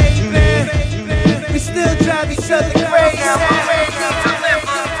 I'm a baby. We still drive each other crazy.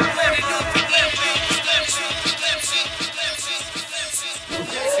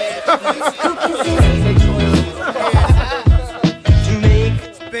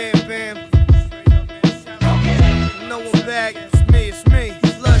 Bam, bam. No one back. It's me.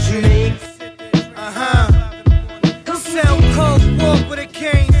 Luxury. Sell coke, walk with a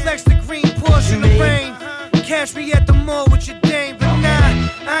cane, flex the green Porsche in the rain. Catch me at the mall with your dame, but nah,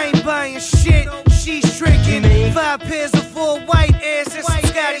 I ain't buying shit. She's tricking. 5 pairs of 4 white airs and some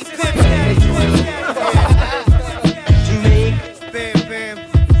Scottie Pippen. Bam, bam.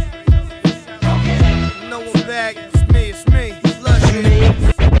 No one back. It's me. Luxury.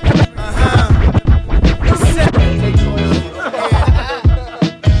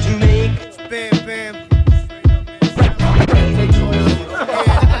 Bam, bam.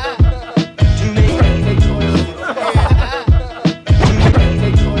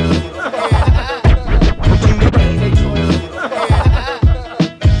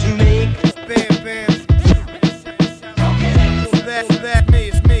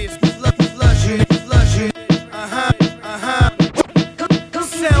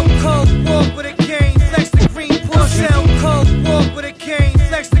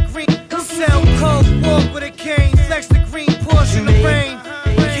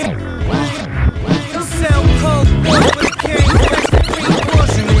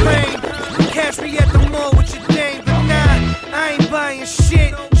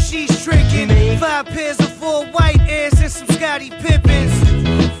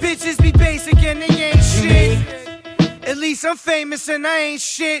 I'm famous and I ain't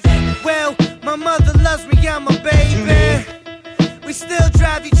shit. Well, my mother loves me, I'm a baby. We still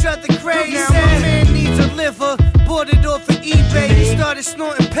drive each other crazy. Now my man needs a liver, bought it off of eBay. He started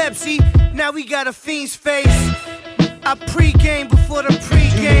snorting Pepsi, now he got a fiend's face. I pre-game before the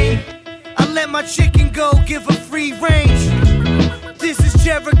pre-game. I let my chicken go, give her free range. This is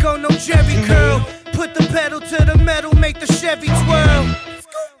Jericho, no Jerry curl. Put the pedal to the metal, make the Chevy twirl.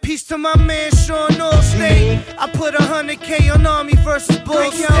 Peace to my man Sean Allstate. I put 100K on Army versus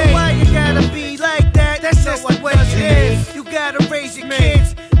Bull State. Yo, why you gotta be like that? That's just the way it is. You gotta raise your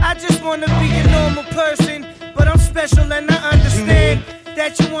kids. I just wanna be a normal person, but I'm special and I understand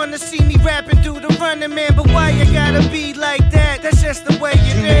that you wanna see me rapping through the Running Man. But why you gotta be like that? That's just the way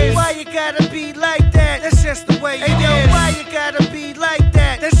it is. Why you gotta be like that? That's just the way it is. Why you gotta be like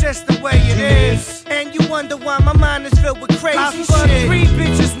that? That's just the way it is. And you wonder why my mind is filled with crazy shit. I fucked 3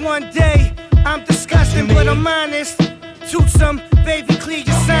 bitches one day. I'm disgusting, but I'm honest. Toot some, baby, clear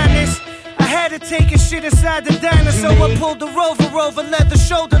your sinus. I had to take a shit inside the diner, so I pulled the Rover over leather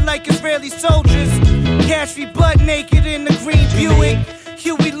shoulder like Israeli soldiers. Catch me butt naked in the green Buick.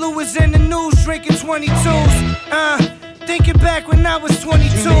 Huey Lewis in the news drinking 22s. Thinking back when I was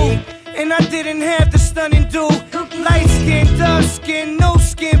 22 and I didn't have the stunning do. Light skin, dark skin, no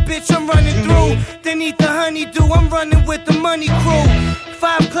skin, bitch, I'm running through. Then eat the honeydew, I'm running with the money crew.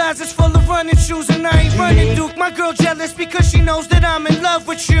 5 closets full of running shoes and I ain't running Duke. My girl jealous because she knows that I'm in love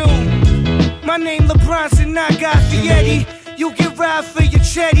with you. My name LeBron and I got Fietti. You get robbed for your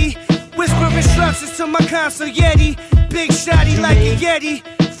chetty. Whisper instructions to my consigliere. Big shotty like a Yeti.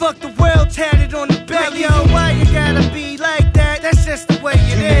 Fuck the world tatted on the belly. Yo, why you gotta be like that? That's just the way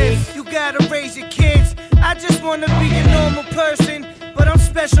it is. You gotta raise your kids. I just wanna be a normal person, but I'm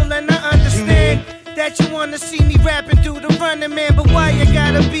special and I understand that you wanna see me rapping through the Running Man. But why you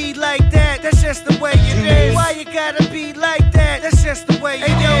gotta be like that? That's just the way it is. Why you gotta be like that? That's just the way it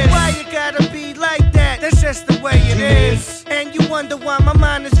is. Why you gotta be like that? That's just the way it is. And you wonder why my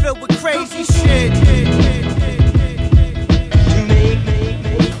mind is filled with crazy shit.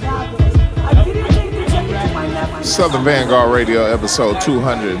 Southern Vanguard Radio, episode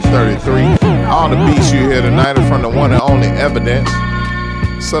 233. All the beats you hear tonight are from the one and only Evidence.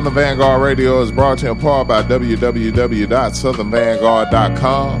 Southern Vanguard Radio is brought to you in part by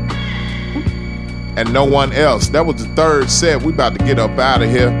www.southernvanguard.com and no one else. That was the third set. We about to get up out of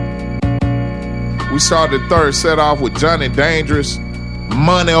here. We started the third set off with Johnny Dangerous,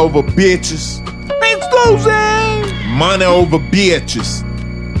 Money Over Bitches. Exclusive! Money Over Bitches.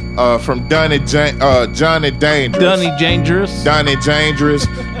 From Johnny Dangerous. Donnie Dangerous. Donnie Dangerous.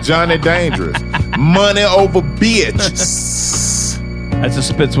 Johnny Dangerous. Money Over Bitches. That's a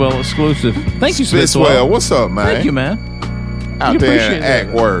Spitzwell exclusive. Thank you, Spitzwell. What's up, man? Thank you, man. Out there in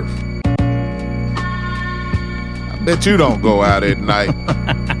Ackworth. I bet you don't go out at night.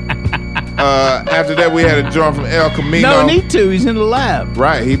 After that, we had a joint from El Camino. No need to. He's in the lab.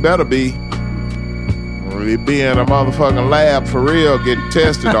 Right. He better be. He be in a motherfucking lab for real, getting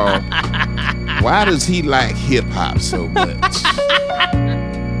tested on. Why does he like hip hop so much?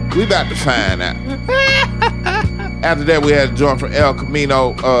 We about to find out. After that, we had a joint from El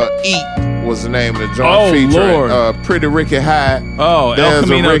Camino. Eat was the name of the joint featuring Pretty Ricky Hyde. Oh, There's El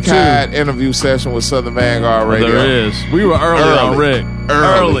Camino a Rick too. Hyde interview session with Southern Vanguard Radio. There is. We were early on Rick.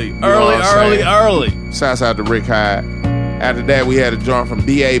 Early. You know what I'm saying? Early. Shouts out to Rick Hyde. After that, we had a joint from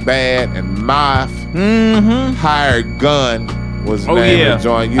B.A. Bad and Moth. Mm-hmm. Hired Gun was the name of the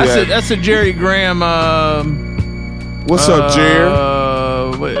joint. That's a Jerry Graham. What's up, Jerry?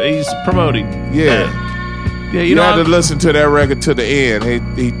 He's promoting. Yeah. Yeah, you had to listen to that record to the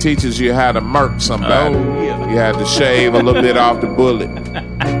end. He teaches you how to murk somebody. Oh, yeah. You had to shave a little bit off the bullet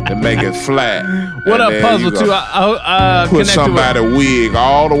to make it flat. What And up, then Puzzle you 2? go I put connected somebody's with, wig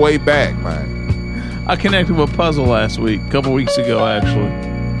all the way back, man. I connected with Puzzle last week, a couple weeks ago, actually.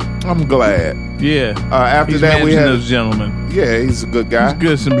 I'm glad. Yeah. After He's that, we had those gentlemen. Yeah, he's a good guy. He's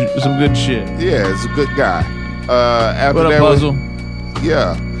good, some good shit. Yeah, he's a good guy. After What up, that, Puzzle?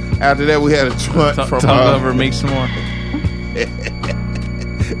 Yeah. After that, we had a joint from. Talk over, make some more.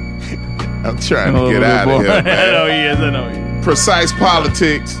 I'm trying to get out of here, man. I know he is. I know he is. Precise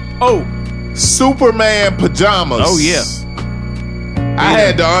Politics. Oh. Superman pajamas. Oh, yeah. I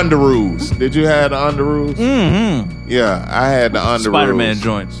had the Underoos. Did you have the Underoos? Mm-hmm. Yeah, I had the Underoos. Spider-Man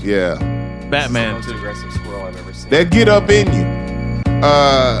joints. Yeah. Batman. Most aggressive squirrel I've ever seen. That get up in you.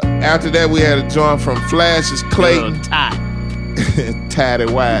 After that, we had a joint from Flash's Clayton. Tatty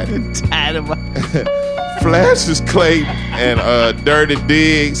White. Tatty White. Flash's Clayton and Dirty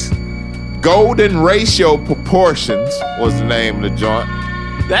Diggs. Golden Ratio Proportions was the name of the joint.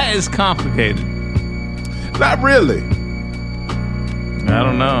 That is complicated. Not really. I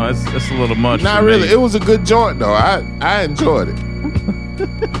don't know. That's a little much. Not for really. Me. It was a good joint though. I enjoyed it.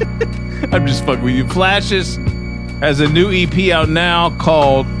 I'm just fucking with you. Flashes has a new EP out now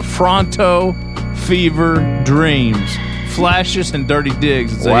called Fronto Fever Dreams. Flashes and Dirty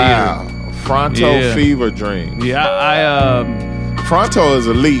Diggs. It's wow. a heater. Fronto Fever Dreams. Yeah, Fronto is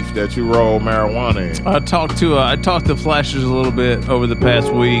a leaf that you roll marijuana in. I talked to Flashes a little bit over the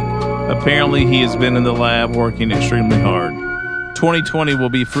past week. Apparently, he has been in the lab working extremely hard. 2020 will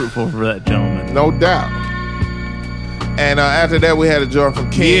be fruitful for that gentleman. No doubt. And after that, we had a joint from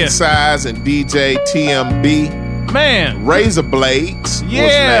King Size and DJ TMB. Man. Razor Blades. Yeah.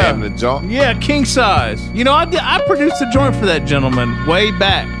 Was the name of the joint. Yeah, King Size. You know, I produced a joint for that gentleman way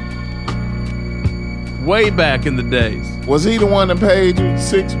back. Way back in the days. Was he the one that paid you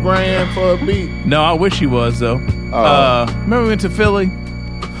 $6,000 for a beat? No, I wish he was though. Remember we went to Philly?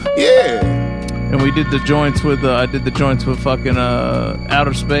 Yeah. And we did the joints with I did the joints with fucking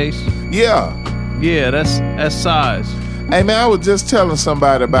Outer Space. Yeah. Yeah, that's Size. Hey man, I was just telling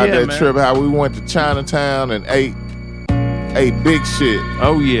somebody about that man. trip, how we went to Chinatown and ate big shit.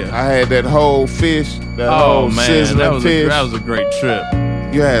 Oh yeah. I had that whole fish, whole sizzling fish. That was a great trip.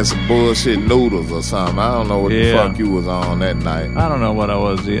 You had some bullshit noodles or something. I don't know what the fuck you was on that night. I don't know what I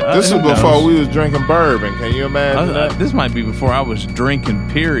was. This was before we was drinking bourbon. Can you imagine that? This might be before I was drinking,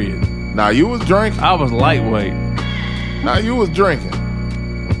 period. Nah, you was drinking? I was lightweight. Nah, you was drinking.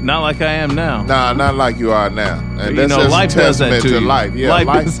 Not like I am now. Nah, not like you are now. And You that's know, just life a does that testament to you. life. Yeah,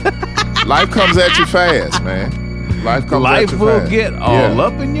 life comes at you fast, man. Life comes at you will fast. get all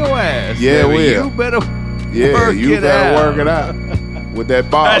up in your ass. Yeah, baby. will. You better work it out. With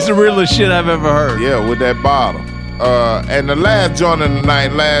that bottle. That's the realest shit I've ever heard. Yeah, with that bottle. And the last joint of the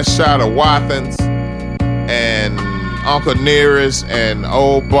night, last shot of Wathans and Uncle Nearest and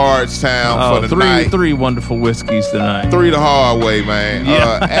Old Bardstown for the night. Three wonderful whiskeys tonight. 3 the hard way, man.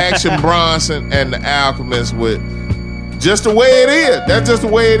 Yeah. Action Bronson and the Alchemist with Just the Way It Is. That's just the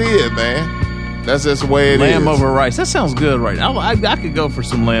way it is, man. That's just the way it is. Lamb over rice. That sounds good right now. I could go for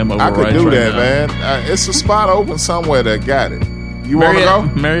some lamb over rice. I could do right that, now. man. It's a spot open somewhere that got it. You want to go?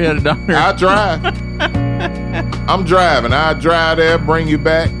 Marietta Diner. I'll drive. I'm driving. I'll drive there, bring you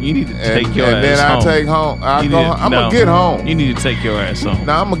back. You need to take your and ass then home. I'll take home. I'm going to get home. You need to take your ass home.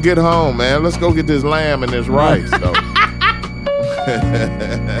 No, I'm going to get home, man. Let's go get this lamb and this rice, though.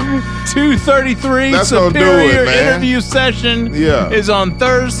 2:33 Let's go do it, Superior man. interview session is on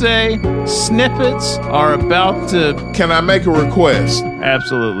Thursday. Snippets are about to... Can I make a request?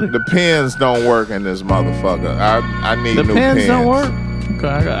 Absolutely. The pens don't work in this motherfucker. I need The new pens pens. don't work? Okay,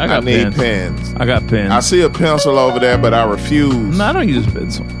 I got need pens. pens. I got pens. I see a pencil over there, but I refuse. No, I don't use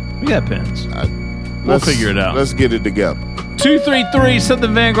pencil. We got pens. We'll figure it out. Let's get it together. 233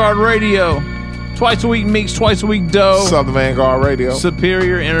 Southern Vanguard Radio. Twice a week Meeks, twice a week Doe. Southern Vanguard Radio.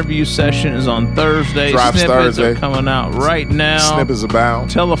 Superior interview session is on Thursday. Drops Snippets Thursday. are coming out right now. Snippets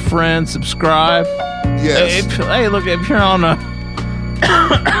abound. Tell a friend, subscribe. Yes. Hey, look, if you're on a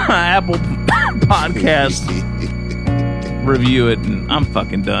Apple Podcast. Review it, and I'm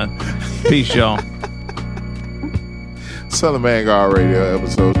fucking done. Peace, y'all. Southern Vanguard Radio,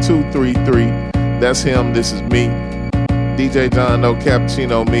 episode 233. That's him. This is me. DJ John Doe,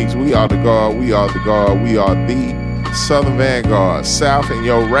 Cappuccino Meeks. We are the guard. We are the guard. We are the Southern Vanguard. South in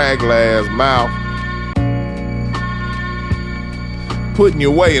your raglass mouth. Putting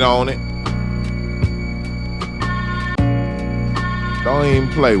your weight on it. Don't even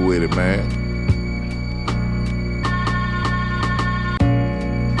play with it, man.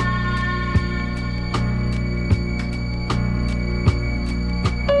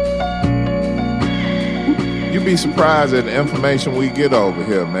 You'd be surprised at the information we get over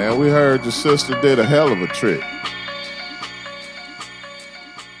here, man. We heard your sister did a hell of a trick.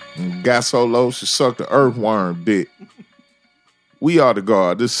 And got so low she sucked the earthworm dick. We are the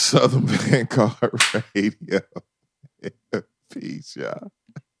guard. This is Southern Vanguard Radio. Peace, y'all.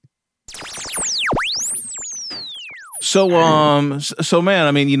 So man,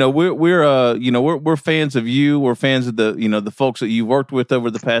 I mean, you know, we're fans of you. We're fans of the folks that you've worked with over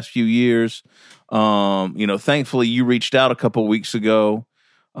the past few years. Thankfully you reached out a couple weeks ago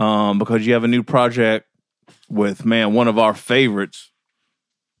because you have a new project with, man, one of our favorites,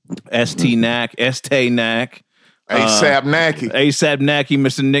 Estee Nack. ASAP Nacky,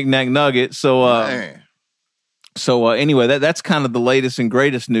 Mr. Knick Knack Nugget. So anyway, that's kind of the latest and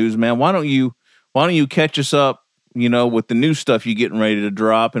greatest news, man. Why don't you catch us up, with the new stuff you're getting ready to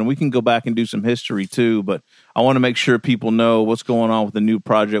drop, and we can go back and do some history too. But I want to make sure people know what's going on with the new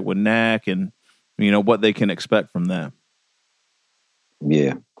project with Knack and, what they can expect from that.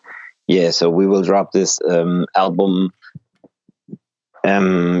 Yeah. So we will drop this album.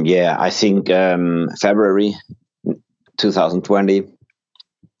 I think February 2020,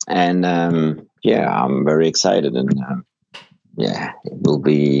 and I'm very excited, and it will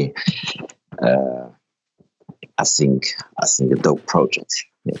be I think a dope project.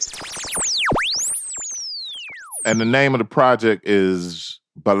 Yes. And the name of the project is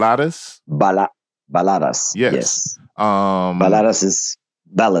Baladas? Baladas. Yes. Baladas is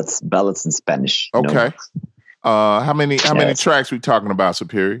ballads in Spanish. Okay. How many tracks we talking about,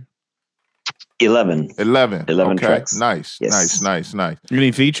 Superior? 11 okay. tracks. Nice. Yes. Nice.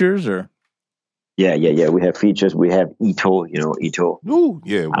 Any features or? Yeah. We have features. We have Ito, Ito. Ooh,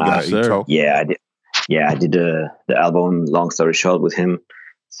 yeah, we got Ito. Yeah, I did the album, long story short, with him.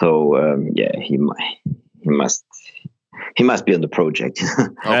 So he must be on the project. Okay.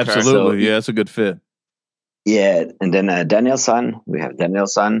 Absolutely. So, it's a good fit. Yeah, and then Daniel San. We have Daniel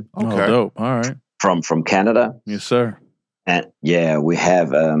San. Okay. Oh, dope. All right. From Canada. Yes, sir. And we have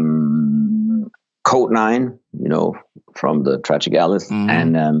Code 9, from the Tragic Alice. Mm-hmm.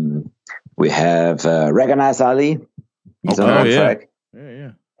 And we have Recognize Ali. He's on one track.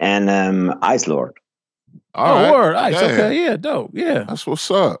 Yeah. And Ice Lord. Word. Ice. Yeah. Okay, yeah, dope. Yeah. That's what's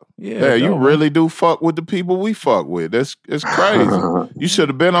up. Yeah, you really do fuck with the people we fuck with. It's crazy. You should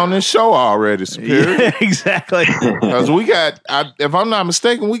have been on this show already, Superior. Yeah, exactly. Because if I'm not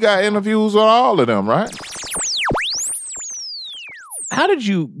mistaken, we got interviews on all of them, right? How'd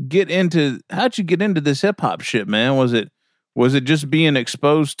you get into this hip hop shit, man? Was it just being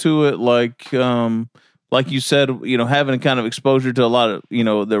exposed to it, like you said, having kind of exposure to a lot of,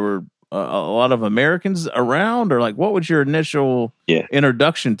 there were a lot of Americans around, or like, what was your initial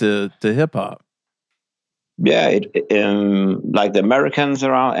introduction to hip hop? Yeah, like the Americans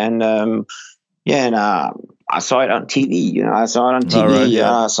around, and I saw it on TV. I saw it on TV. Right,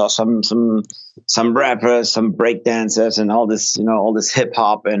 yeah. I saw some rappers, some break dancers, and all this, all this hip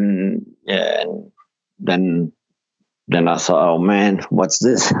hop, and then I thought, oh man, what's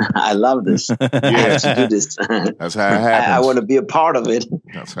this? I love this. I have to do this. That's how it happens. I want to be a part of it.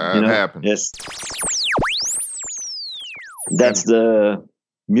 That's how it happens. Yes. That's the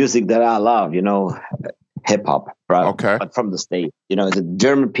music that I love, hip hop. Right? Okay. But from the States, the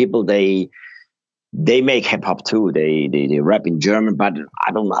German people, they make hip hop too. They rap in German, but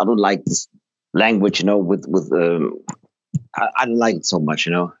I don't like this language, I don't like it so much,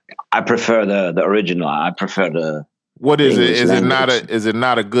 I prefer the original. I prefer the. What is it? Is it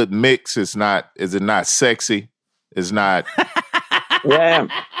not a good mix? Is it not sexy? It's not. Yeah,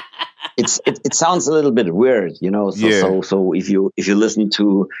 it sounds a little bit weird, So if you listen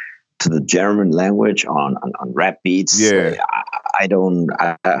to the German language on rap beats, I don't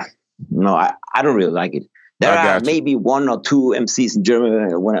really like it. There are maybe one or two MCs in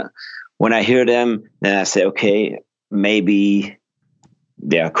German. When I hear them, then I say, okay, maybe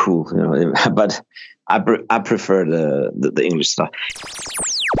they are cool, but. I prefer the English stuff.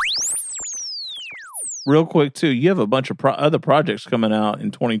 real quick too. You have a bunch of other projects coming out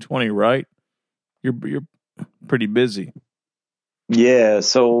in 2020, right? You're pretty busy. Yeah.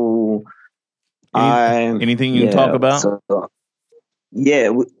 So anything you can talk about? So,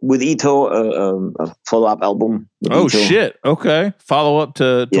 with Ito, a follow-up album. Oh Ito. shit! Okay, follow up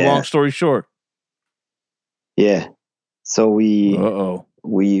to Long Story Short. Yeah. So we will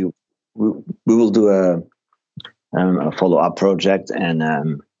do a follow-up project, and I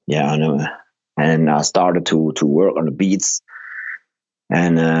know. And I started to work on the beats,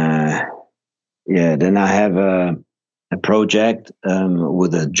 and then I have a project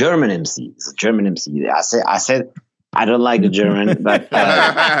with a German MC. It's a German MC. I said I don't like the German, but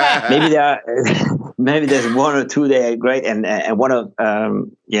maybe there's one or two that are great, and one of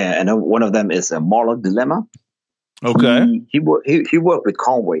one of them is Marlon Dilemma. Okay, he worked with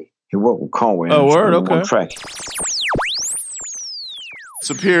Conway. He worked with Conway. Oh, word. Okay. One track.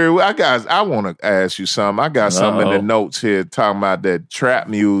 Superior, I want to ask you something. I got something in the notes here talking about that trap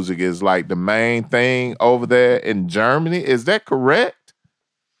music is like the main thing over there in Germany. Is that correct?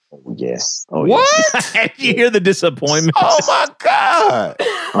 Yes. Oh, what? Yes. You hear the disappointment? Oh my God.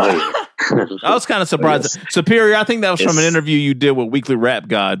 I was kind of surprised. Yes. Superior, I think that was from an interview you did with Weekly Rap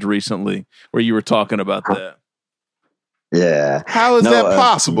Gods recently where you were talking about that. Yeah. How is that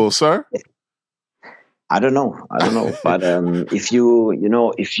possible, sir? I don't know, but if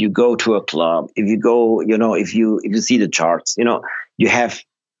you go to a club, if you see the charts, you have.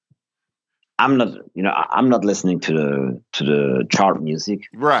 I'm not listening to the chart music,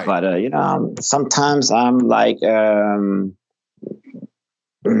 right? But sometimes I'm like, I don't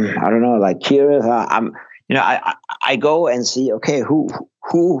know, like curious. I go and see, okay,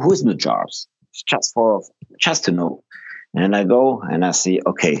 who's in the charts, just to know, and I go and I see,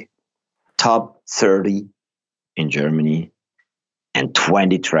 okay, top 30 in Germany, and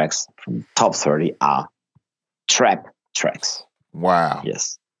 20 tracks from top 30 are trap tracks. Wow.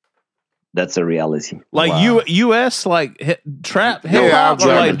 Yes. That's a reality. Like wow. US, like trap, hip hop, or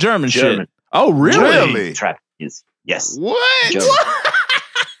like German shit? Oh, really? Trap is, yes. What?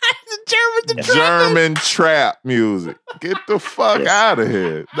 German trap music. Get the fuck out of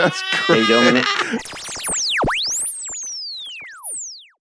here. That's crazy. Hey, Dominic.